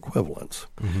morphine equivalents.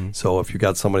 So if you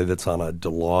got somebody that's on a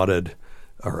Dilaudid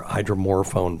or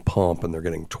hydromorphone pump and they're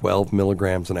getting 12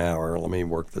 milligrams an hour, let me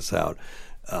work this out.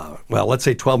 Let's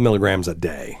say 12 milligrams a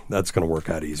day. That's going to work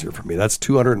out easier for me. That's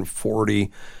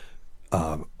 240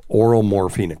 oral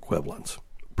morphine equivalents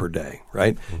per day,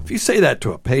 right? If you say that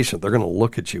to a patient, they're going to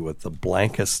look at you with the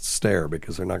blankest stare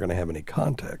because they're not going to have any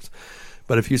context.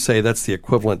 But if you say that's the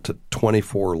equivalent to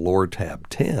 24 Lortab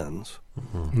 10s,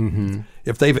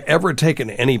 if they've ever taken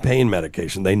any pain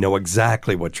medication, they know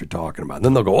exactly what you're talking about. And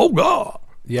then they'll go, oh, God.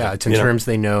 Yeah, it's in terms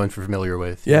they know and familiar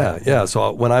with. Yeah.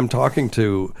 So when I'm talking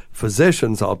to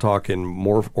physicians, I'll talk in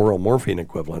oral morphine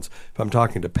equivalents. If I'm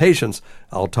talking to patients,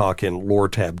 I'll talk in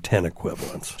Lortab 10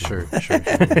 equivalents. Sure.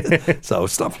 So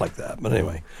stuff like that. But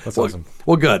anyway, That's awesome.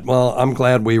 Well, good. Well, I'm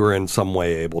glad we were in some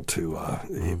way able to,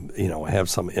 have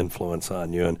some influence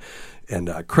on you.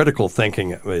 And critical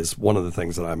thinking is one of the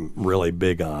things that I'm really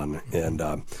big on. And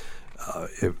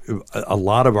a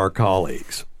lot of our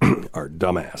colleagues are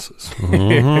dumbasses.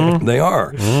 Mm-hmm. They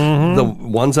are. Mm-hmm. The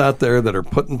ones out there that are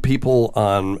putting people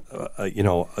on,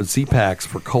 Z-Packs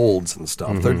for colds and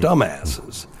stuff, they're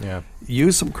dumbasses. Yeah.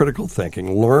 Use some critical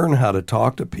thinking. Learn how to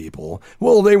talk to people.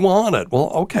 Well, they want it. Well,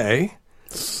 okay.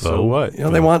 So what?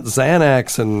 They want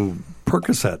Xanax and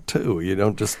Percocet too. You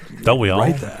don't just we all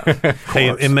write that. Hey,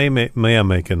 and may I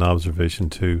make an observation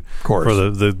too? Of course. For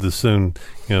the soon,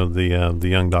 the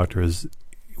young doctor is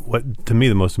what to me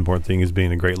the most important thing is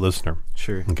being a great listener.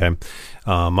 Sure. Okay.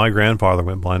 My grandfather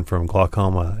went blind from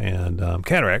glaucoma and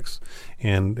cataracts,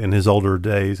 and in his older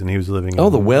days, and he was living. The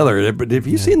weather! But have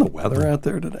you seen the weather out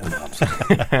there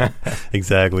today?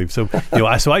 Exactly. So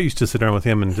I used to sit down with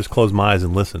him and just close my eyes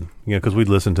and listen. Because we'd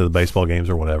listen to the baseball games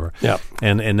or whatever. Yeah.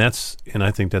 And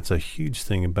I think that's a huge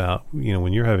thing about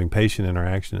when you're having patient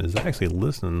interaction is actually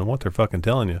listening to what they're fucking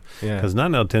telling you. Yeah. Because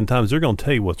 9 out of 10 times they're going to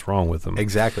tell you what's wrong with them.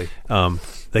 Exactly.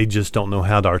 They just don't know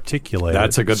how to articulate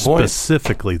That's it a good point.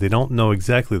 specifically. They don't know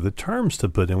exactly the terms to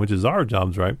put in, which is our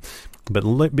jobs, right?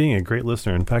 But being a great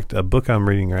listener. In fact, a book I'm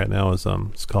reading right now is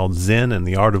it's called Zen and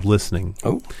the Art of Listening.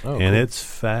 Oh, and cool. It's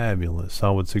fabulous. I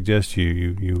would suggest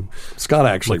you Scott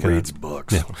actually reads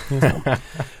books. Yeah.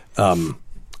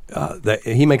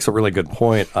 He makes a really good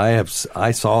point.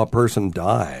 I saw a person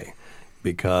die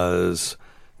because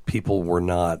people were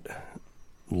not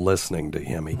listening to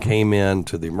him. He came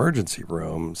into the emergency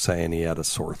room saying he had a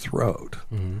sore throat.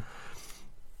 Mm-hmm.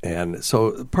 And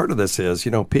so part of this is,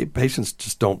 patients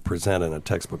just don't present in a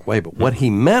textbook way. But what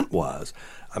he meant was,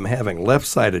 I'm having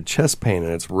left-sided chest pain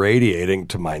and it's radiating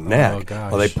to my neck. Oh,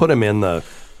 gosh. Well, they put him in the,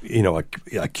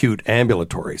 acute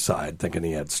ambulatory side thinking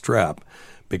he had strep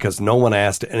because no one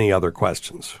asked any other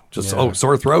questions. Just,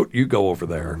 sore throat, you go over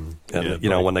there. And,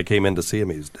 when they came in to see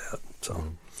him, he was dead. So,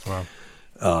 Wow.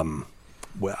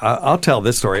 Well, I'll tell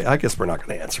this story. I guess we're not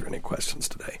going to answer any questions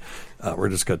today. We're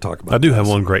just going to talk about. I do have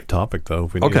one great topic though.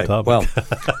 If we need a topic. Well,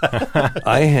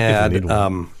 I had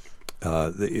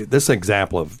this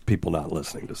example of people not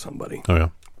listening to somebody. Oh yeah.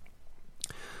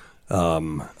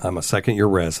 I'm a second-year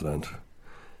resident,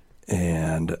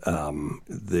 and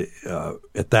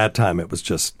at that time it was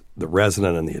just the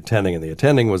resident and the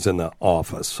attending was in the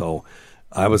office. So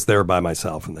I was there by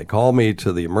myself, and they called me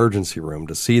to the emergency room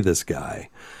to see this guy.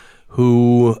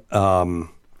 Who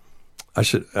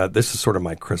this is sort of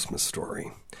my Christmas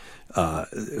story,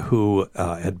 who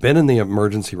had been in the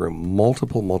emergency room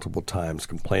multiple times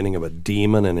complaining of a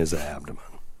demon in his abdomen.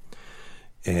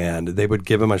 And they would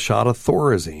give him a shot of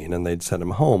Thorazine and they'd send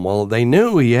him home. Well, they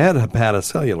knew he had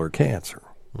hepatocellular cancer.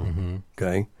 Mm-hmm.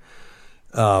 Okay.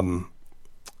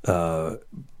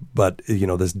 But,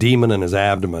 this demon in his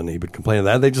abdomen, he would complain of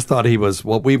that. They just thought he was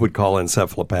what we would call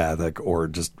encephalopathic or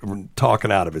just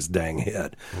talking out of his dang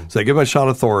head. Mm-hmm. So they give him a shot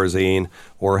of Thorazine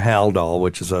or Haldol,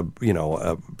 which is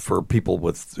for people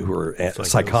who are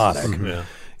psychotic, yeah.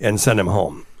 and send him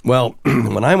home. Well,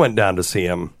 when I went down to see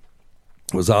him,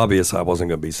 it was obvious I wasn't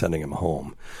going to be sending him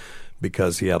home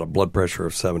because he had a blood pressure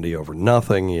of 70 over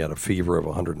nothing, he had a fever of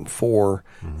 104,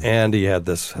 and he had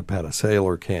this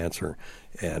hepatocellular cancer.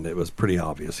 And it was pretty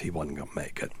obvious he wasn't going to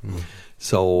make it. Mm-hmm.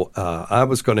 So I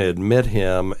was going to admit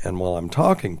him, and while I'm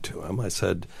talking to him, I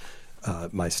said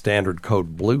my standard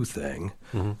code blue thing.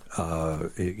 Mm-hmm.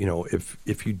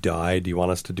 If you die, do you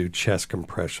want us to do chest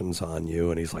compressions on you?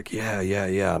 And he's like, yeah.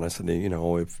 And I said,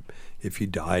 if you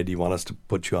die, do you want us to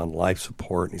put you on life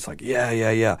support? And he's like, yeah.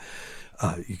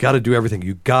 You got to do everything.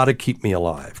 You got to keep me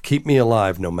alive. Keep me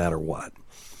alive no matter what.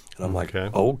 And I'm like,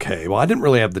 okay. Well, I didn't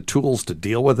really have the tools to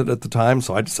deal with it at the time,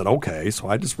 so I just said, okay. So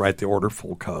I just write the order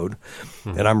full code.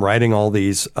 Mm-hmm. And I'm writing all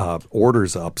these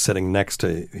orders up sitting next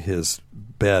to his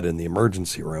bed in the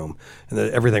emergency room. And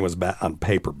everything was on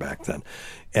paper back then.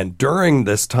 And during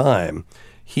this time,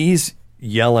 he's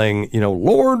yelling,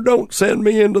 Lord, don't send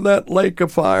me into that lake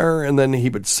of fire. And then he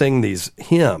would sing these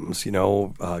hymns,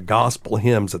 gospel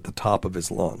hymns at the top of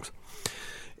his lungs.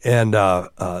 And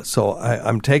so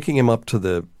I'm taking him up to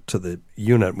the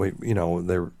unit.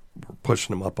 They were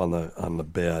pushing him up on the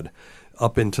bed,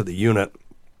 up into the unit,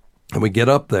 And we get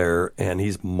up there, and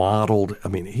he's modeled. I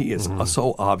mean, he is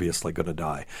so obviously going to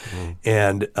die.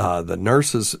 And the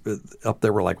nurses up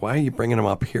there were like, "Why are you bringing him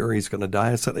up here? He's going to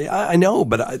die." I said, "I know,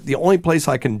 but the only place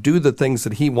I can do the things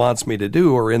that he wants me to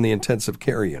do are in the intensive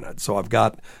care unit. So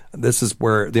this is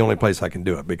where the only place I can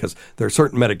do it, because there are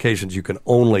certain medications you can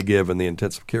only give in the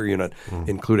intensive care unit,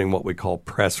 including what we call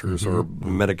pressors or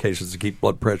medications to keep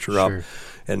blood pressure up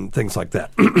and things like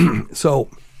that."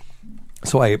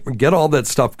 So I get all that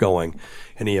stuff going,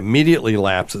 and he immediately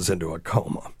lapses into a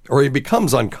coma, or he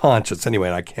becomes unconscious anyway,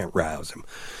 and I can't rouse him.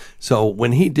 So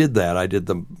when he did that, I did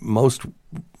the most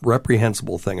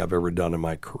reprehensible thing I've ever done in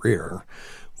my career,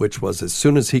 which was as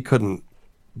soon as he couldn't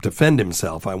defend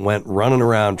himself, I went running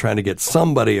around trying to get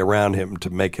somebody around him to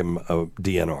make him a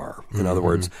DNR. In other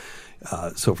words,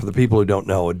 so for the people who don't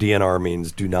know, a DNR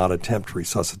means do not attempt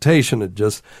resuscitation. It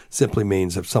just simply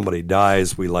means if somebody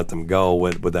dies, we let them go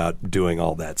without doing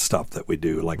all that stuff that we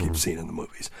do, like you've seen in the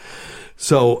movies.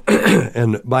 So,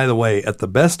 and by the way, at the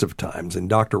best of times, in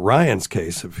Dr. Ryan's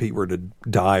case, if he were to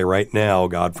die right now,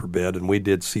 God forbid, and we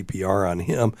did CPR on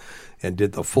him and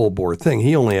did the full bore thing,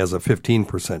 he only has a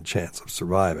 15% chance of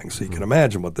surviving. So you can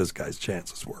imagine what this guy's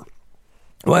chances were.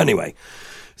 Well, anyway,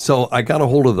 so I got a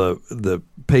hold of the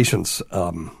patient's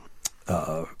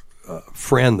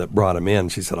friend that brought him in.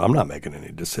 She said, "I'm not making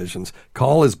any decisions.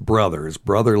 Call his brother. His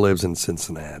brother lives in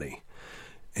Cincinnati,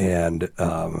 and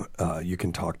you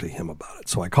can talk to him about it."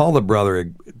 So I call the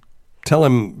brother, tell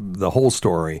him the whole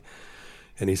story,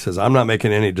 and he says, "I'm not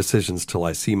making any decisions till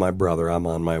I see my brother. I'm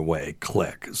on my way."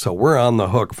 Click. So we're on the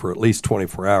hook for at least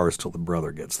 24 hours till the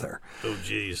brother gets there. Oh,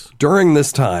 geez. During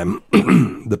this time,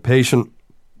 the patient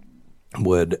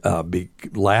would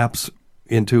lapse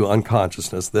into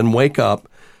unconsciousness, then wake up,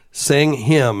 sing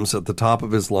hymns at the top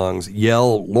of his lungs,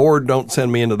 yell, "Lord, don't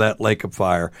send me into that lake of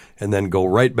fire," and then go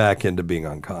right back into being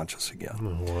unconscious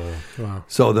again. Oh, wow.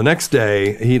 So the next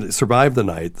day, he survived the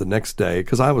night. The next day,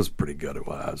 because I was pretty good at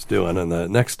what I was doing, and the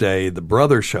next day, the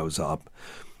brother shows up,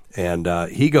 and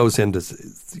he goes in to,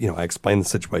 I explained the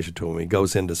situation to him. He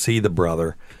goes in to see the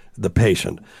brother, the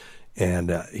patient,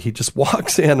 and he just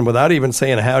walks in without even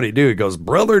saying howdy do. He goes,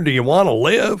 "Brother, do you want to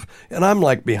live?" And I'm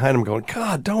like behind him going,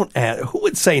 "God, don't ask. Who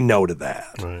would say no to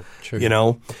that?" Right.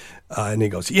 Sure. And he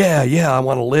goes, yeah, I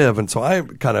want to live. And so I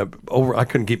I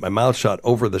couldn't keep my mouth shut,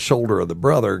 over the shoulder of the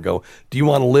brother, go, "Do you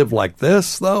want to live like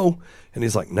this, though?" And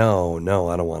he's like, no,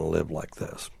 I don't want to live like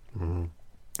this. Mm-hmm.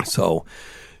 So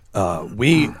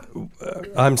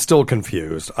I'm still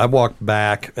confused. I walked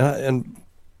back, and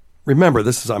remember,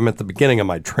 I'm at the beginning of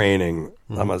my training.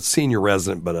 I'm a senior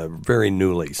resident, but a very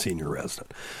newly senior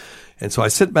resident. And so I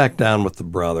sit back down with the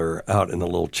brother out in the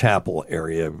little chapel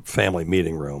area, family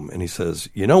meeting room, and he says,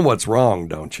 "You know what's wrong,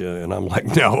 don't you?" And I'm like,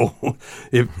 "No,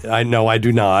 I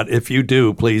do not. If you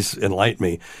do, please enlighten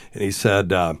me." And he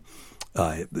said,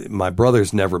 "My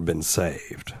brother's never been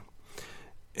saved."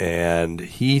 And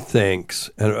he thinks,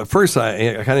 and at first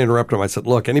I kind of interrupted him. I said,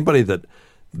 "Look, anybody that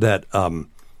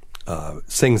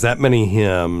sings that many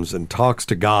hymns and talks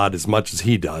to God as much as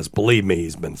he does, believe me,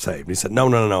 he's been saved." He said,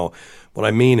 No. What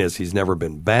I mean is he's never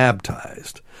been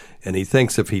baptized. And he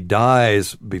thinks if he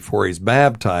dies before he's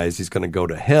baptized, he's going to go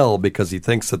to hell, because he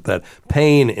thinks that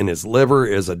pain in his liver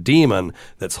is a demon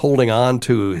that's holding on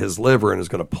to his liver and is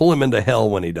going to pull him into hell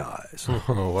when he dies.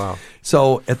 Oh, wow.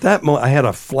 So at that moment, I had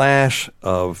a flash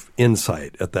of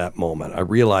insight at that moment. I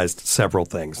realized several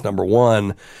things. Number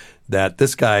one, that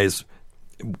this guy's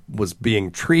was being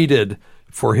treated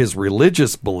for his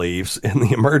religious beliefs in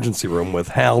the emergency room with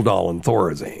Haldol and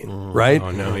Thorazine, right?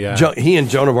 Oh, no, yeah. He and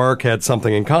Joan of Arc had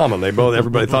something in common.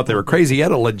 Everybody thought they were crazy. He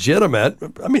had a legitimate,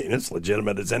 it's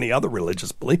legitimate as any other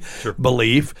religious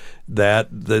belief that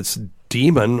this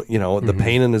demon, the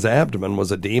pain in his abdomen was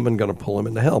a demon going to pull him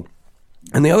into hell.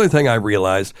 And the other thing I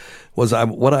realized was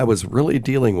what I was really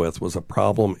dealing with was a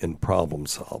problem in problem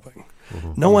solving.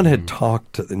 Mm-hmm. No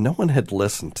one had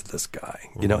listened to this guy,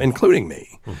 including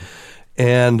me. Mm-hmm.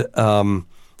 And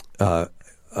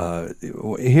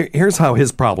here's how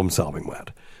his problem solving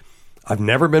went. I've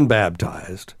never been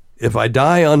baptized. If I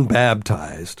die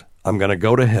unbaptized, I'm going to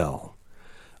go to hell.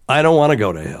 I don't want to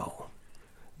go to hell.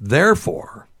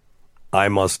 Therefore, I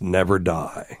must never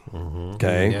die. Mm-hmm.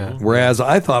 Okay? Yeah. Whereas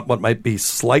I thought what might be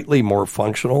slightly more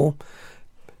functional,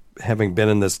 having been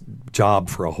in this job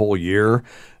for a whole year,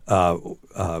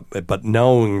 but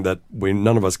knowing that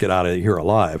none of us get out of here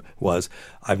alive, was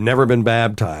I've never been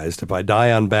baptized. If I die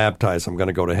unbaptized, I'm going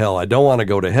to go to hell. I don't want to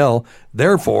go to hell.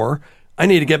 Therefore, I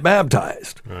need to get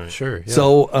baptized. Right. Sure. Yeah.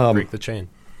 So break the chain.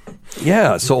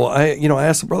 Yeah. So I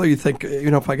asked the brother, "You think,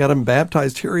 if I got him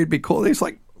baptized here, he'd be cool?" He's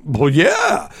like, Well,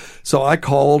 yeah. So I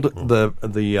called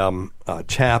the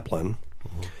chaplain,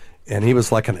 and he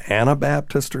was like an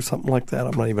Anabaptist or something like that.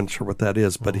 I'm not even sure what that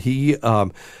is. But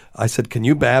I said, can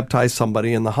you baptize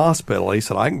somebody in the hospital? He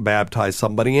said, I can baptize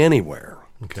somebody anywhere.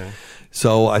 Okay.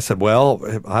 So I said, well,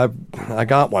 I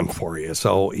got one for you.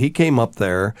 So he came up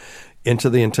there into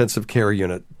the intensive care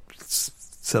unit,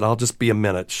 said, I'll just be a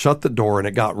minute, shut the door, and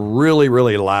it got really,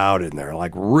 really loud in there,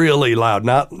 like really loud.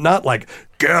 Not like,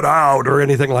 get out or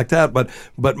anything like that, but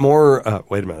more,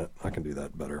 wait a minute, I can do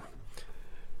that better.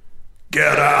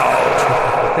 Get out.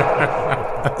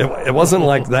 It wasn't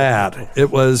like that.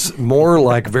 It was more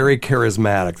like very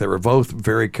charismatic. They were both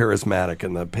very charismatic,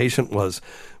 and the patient was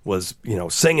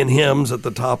singing hymns at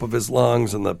the top of his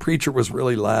lungs, and the preacher was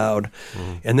really loud.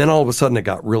 And then all of a sudden it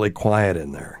got really quiet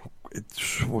in there.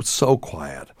 It was so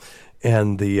quiet.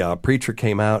 And the preacher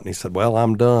came out and he said, well,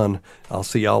 I'm done. I'll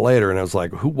see y'all later. And I was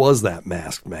like, who was that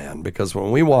masked man? Because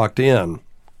when we walked in,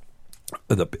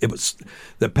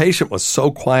 the patient was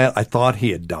so quiet, I thought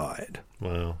he had died.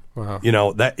 Wow.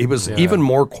 That he was even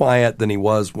more quiet than he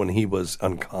was when he was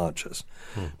unconscious.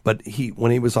 But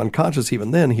when he was unconscious,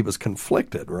 even then, he was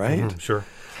conflicted, right? Sure.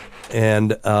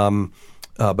 And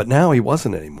but now he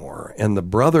wasn't anymore. And the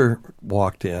brother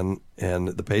walked in, and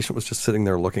the patient was just sitting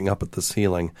there looking up at the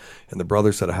ceiling. And the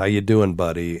brother said, "How you doing,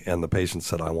 buddy?" And the patient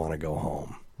said, "I want to go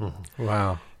home."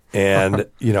 Wow. And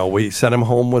we sent him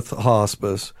home with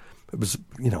hospice. It was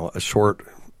a short,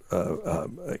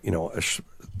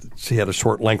 she had a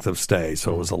short length of stay,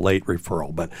 so it was a late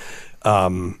referral. But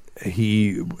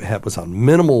he was on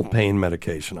minimal pain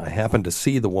medication. I happened to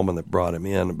see the woman that brought him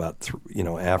in about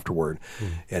afterward,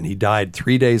 and he died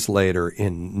 3 days later.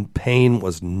 And pain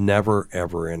was never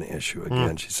ever an issue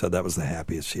again. She said that was the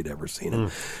happiest she'd ever seen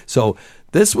him. So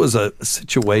this was a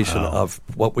situation of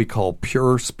what we call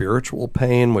pure spiritual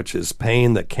pain, which is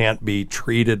pain that can't be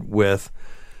treated with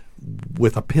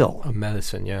a pill. A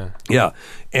medicine, yeah. Yeah.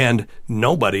 And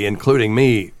nobody, including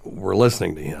me, were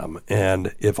listening to him.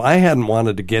 And if I hadn't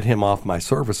wanted to get him off my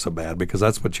service so bad, because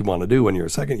that's what you want to do when you're a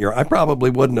second year, I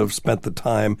probably wouldn't have spent the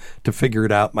time to figure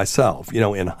it out myself,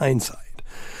 in hindsight.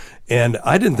 And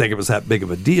I didn't think it was that big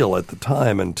of a deal at the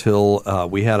time until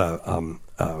we had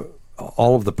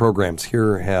all of the programs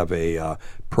here have a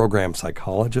program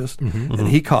psychologist, and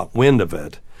he caught wind of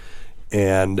it.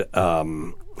 And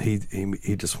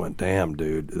he just went, damn,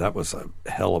 dude, that was a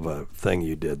hell of a thing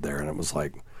you did there. And it was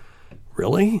like,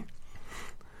 really?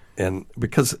 And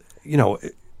because,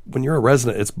 when you're a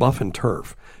resident, it's buff and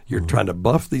turf. You're trying to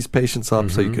buff these patients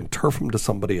up so you can turf them to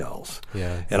somebody else.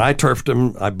 Yeah. And I buffed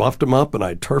them up, and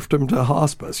I turfed them to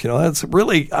hospice. That's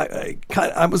really,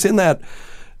 I was in that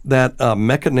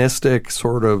mechanistic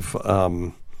sort of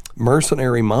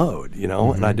mercenary mode,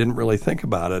 and I didn't really think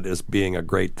about it as being a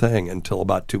great thing until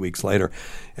about 2 weeks later.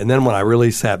 And then when I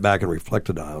really sat back and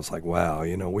reflected on it, I was like, wow,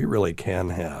 we really can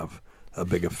have a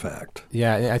big effect.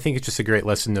 Yeah, I think it's just a great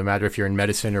lesson, no matter if you're in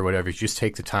medicine or whatever. You just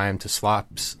take the time to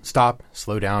stop,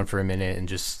 slow down for a minute, and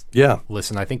just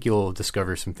listen. I think you'll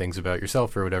discover some things about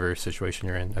yourself or whatever situation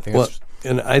you're in.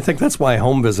 I think that's why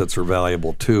home visits are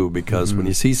valuable too, because when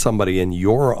you see somebody in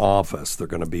your office, they're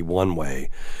going to be one way.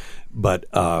 But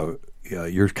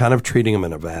you're kind of treating them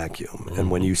in a vacuum. And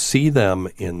when you see them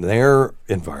in their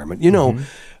environment,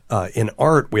 in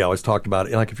art, we always talked about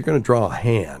it, like if you're going to draw a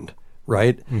hand,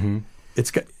 right?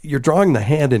 You're drawing the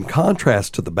hand in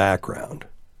contrast to the background.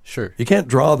 Sure. You can't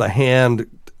draw the hand.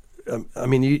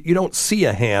 You don't see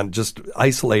a hand just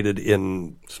isolated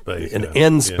in space,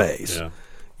 end space. Yeah.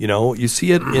 You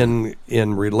see it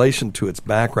in relation to its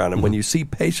background. And when you see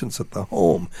patients at the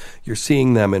home, you're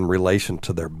seeing them in relation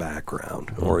to their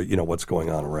background or, what's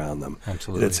going on around them.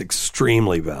 Absolutely. And it's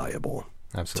extremely valuable.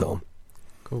 Absolutely. So,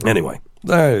 cool. Anyway,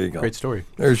 there you go. Great story.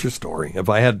 There's your story. If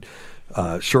I had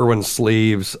Sherwin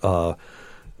Sleeves, the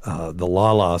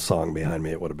La La song behind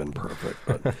me, it would have been perfect.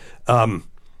 But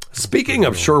speaking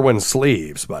of Sherwin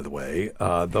Sleeves, by the way,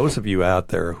 those of you out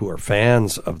there who are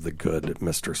fans of the good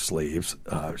Mr. Sleeves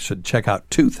should check out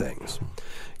two things.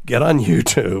 Get on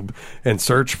YouTube and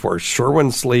search for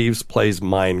Sherwin Sleeves Plays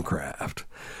Minecraft,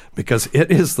 because it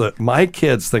is my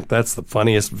kids think that's the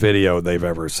funniest video they've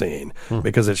ever seen,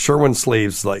 because it's Sherwin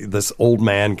Sleeves, like this old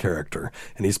man character,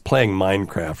 and he's playing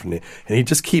Minecraft, and he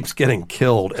just keeps getting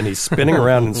killed, and he's spinning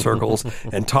around in circles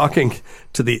and talking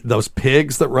to those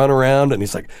pigs that run around, and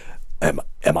he's like, Am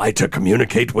I to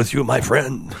communicate with you, my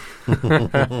friend?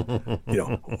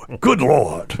 Good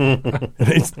Lord. And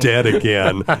he's dead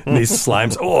again. And these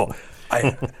slimes,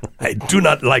 I do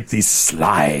not like these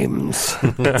slimes.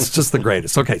 It's just the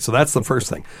greatest. Okay, so that's the first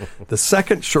thing. The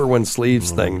second Sherwin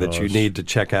Sleeves thing that you need to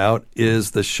check out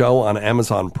is the show on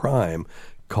Amazon Prime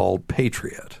called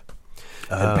Patriot.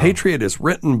 And Patriot is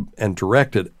written and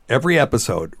directed, every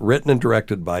episode, written and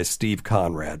directed by Steve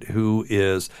Conrad, who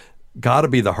is got to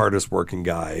be the hardest working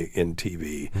guy in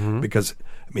TV because,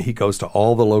 I mean, he goes to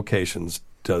all the locations,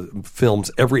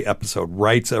 films every episode,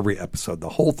 writes every episode. The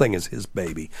whole thing is his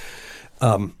baby.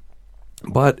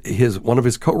 But one of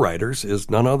his co-writers is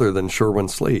none other than Sherwin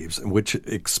Sleeves, which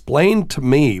explained to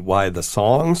me why the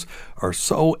songs are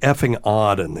so effing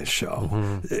odd in this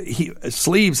show.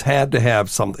 Sleeves had to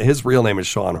have something. His real name is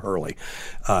Sean Hurley.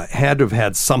 Had to have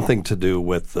had something to do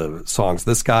with the songs.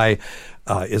 This guy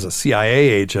is a CIA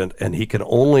agent, and he can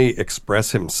only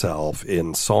express himself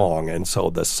in song. And so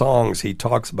the songs he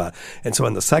talks about. And so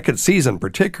in the second season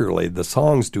particularly, the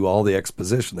songs do all the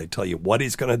exposition. They tell you what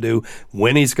he's going to do,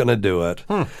 when he's going to do it.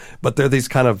 But they're these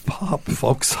kind of pop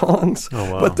folk songs.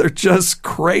 Oh, wow. But they're just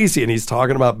crazy. And he's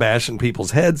talking about bashing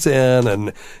people's heads in.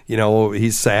 And, you know,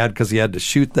 he's sad because he had to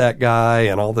shoot that guy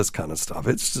and all this kind of stuff.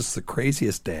 It's just the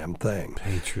craziest damn thing.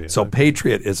 Patriot. So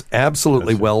Patriot is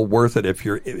absolutely well worth it if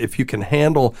you can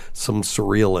handle some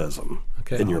surrealism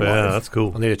in your life. Yeah, that's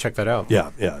cool. I'll need to check that out.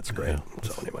 Yeah, it's great.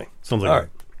 So anyway. Sounds like all right.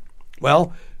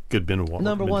 Well, good bin of water.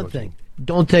 Number one thing,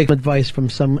 don't take advice from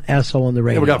some asshole on the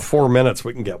radio. We got 4 minutes.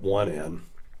 We can get one in.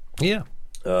 Yeah.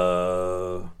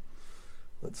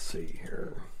 Let's see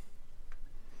here.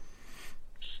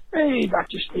 Hey,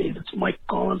 Dr. Steve, it's Mike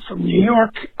calling from New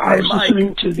York. I was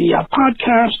listening to the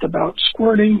podcast about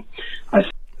squirting.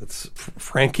 It's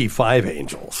Frankie Five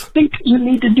Angels. I think you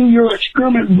need to do your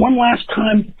experiment one last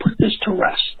time, put this to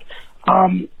rest.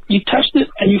 You tested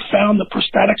and you found the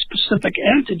prostatic-specific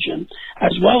antigen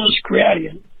as well as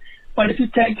creatinine. But if you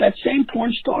take that same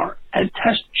porn star and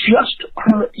test just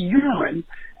her urine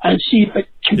and see if it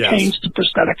contains the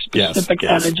prostatic-specific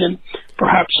antigen,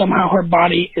 perhaps somehow her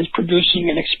body is producing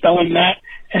and expelling that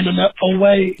in a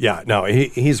way. Yeah, no,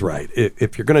 he's right.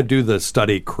 If you're going to do the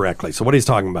study correctly. So what he's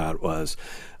talking about was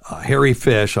Harry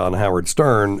Fish on Howard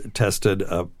Stern tested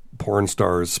a porn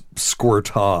star's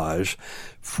squirtage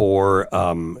for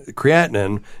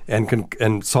creatinine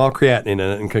and saw creatinine in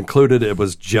it and concluded it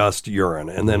was just urine.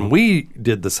 And then we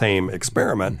did the same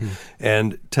experiment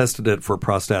and tested it for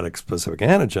prostatic-specific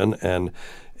antigen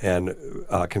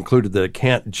and concluded that it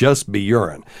can't just be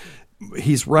urine.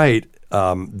 He's right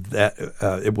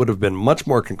that it would have been much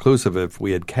more conclusive if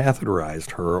we had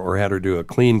catheterized her or had her do a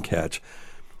clean catch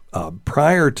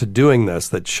prior to doing this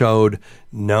that showed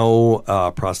no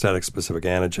prostatic-specific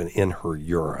antigen in her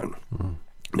urine.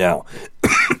 Now,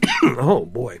 oh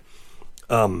boy,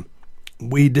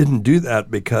 we didn't do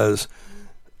that because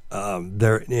in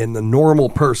the normal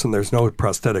person, there's no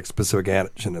prostatic-specific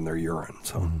antigen in their urine.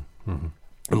 So,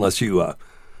 unless you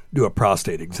do a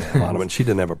prostate exam on them, and she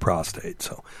didn't have a prostate,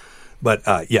 so. But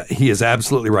yeah, he is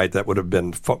absolutely right. That would have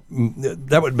been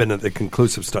a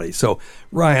conclusive study. So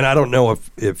Ryan, I don't know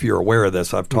if you're aware of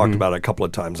this. I've talked about it a couple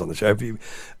of times on the show.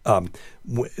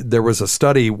 There was a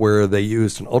study where they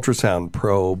used an ultrasound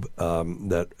probe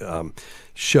that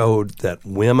showed that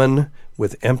women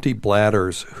with empty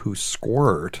bladders who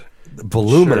squirt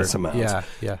voluminous amounts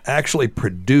actually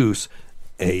produce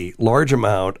a large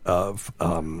amount of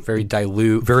very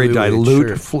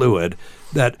dilute fluid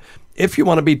that. If you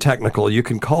want to be technical, you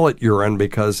can call it urine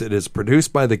because it is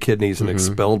produced by the kidneys and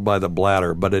expelled by the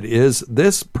bladder. But it is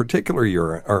this particular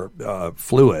urine or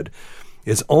fluid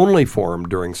is only formed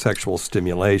during sexual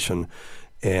stimulation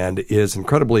and is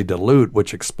incredibly dilute,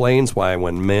 which explains why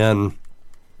when men,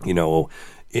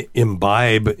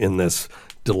 imbibe in this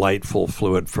delightful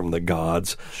fluid from the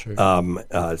gods,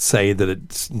 say that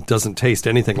it doesn't taste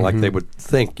anything like they would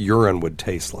think urine would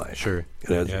taste like. Sure. It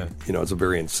has, it's a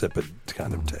very insipid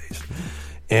kind of taste.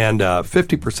 And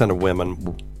 50% of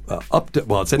women,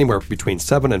 it's anywhere between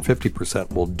 7 and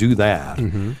 50% will do that.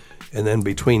 And then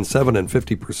between 7 and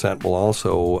 50% will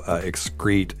also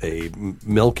excrete a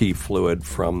milky fluid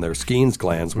from their Skene's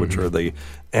glands, which are the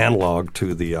analog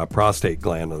to the prostate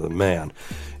gland of the man.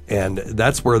 And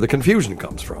that's where the confusion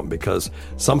comes from because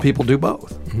some people do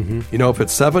both. If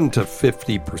it's 7 to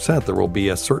 50%, there will be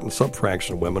a certain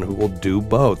subfraction of women who will do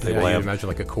both. They will have imagine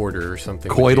like a quarter or something.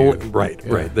 Coital, right.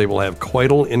 They will have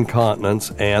coital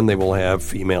incontinence and they will have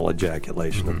female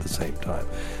ejaculation at the same time.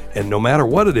 And no matter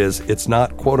what it is, it's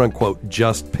not quote unquote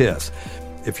just piss.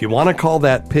 If you want to call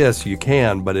that piss, you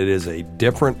can, but it is a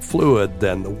different fluid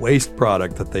than the waste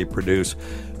product that they produce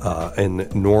in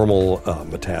normal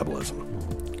metabolism.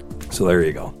 So there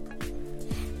you go.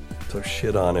 So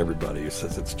shit on everybody who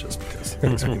says it's just piss. It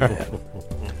makes me mad.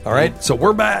 All right, so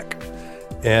we're back.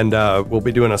 And we'll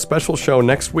be doing a special show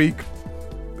next week.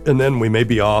 And then we may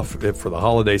be off for the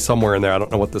holiday somewhere in there. I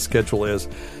don't know what the schedule is.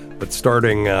 But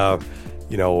starting,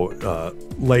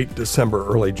 late December,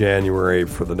 early January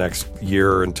for the next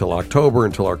year until October,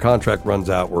 until our contract runs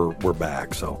out. We're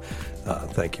back. So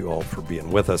thank you all for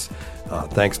being with us.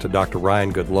 Thanks to Dr.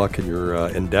 Ryan. Good luck in your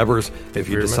endeavors. If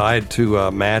you decide to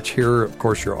match here, of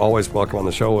course, you're always welcome on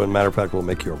the show. As a matter of fact, we'll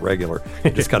make you a regular.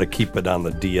 You just got to keep it on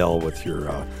the DL with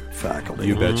your faculty.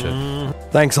 You betcha.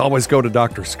 Thanks always go to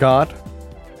Dr. Scott.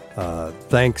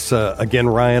 Thanks again,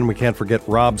 Ryan. We can't forget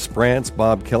Rob Sprance,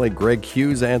 Bob Kelly, Greg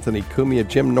Hughes, Anthony Cumia,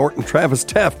 Jim Norton, Travis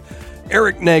Teft,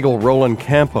 Eric Nagel, Roland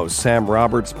Campos, Sam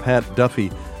Roberts, Pat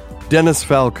Duffy, Dennis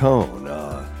Falcone,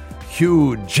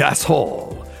 Hugh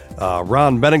Jassol,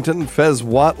 Ron Bennington, Fez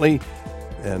Watley,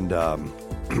 and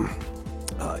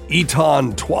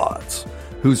Eton Twats,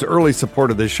 whose early support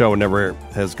of this show never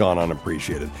has gone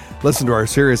unappreciated. Listen to our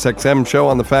SiriusXM show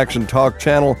on the Faction Talk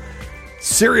channel,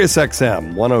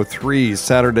 SiriusXM 103,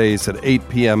 Saturdays at 8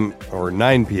 p.m. or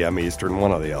 9 p.m. Eastern,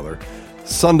 one or the other.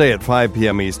 Sunday at 5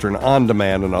 p.m. Eastern, on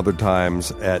demand, and other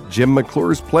times at Jim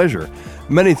McClure's pleasure.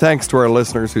 Many thanks to our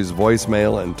listeners whose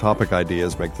voicemail and topic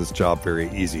ideas make this job very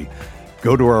easy.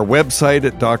 Go to our website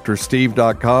at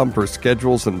drsteve.com for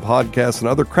schedules and podcasts and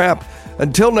other crap.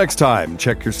 Until next time,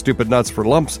 check your stupid nuts for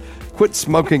lumps, quit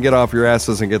smoking, get off your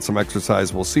asses, and get some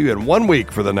exercise. We'll see you in 1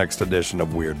 week for the next edition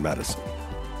of Weird Medicine.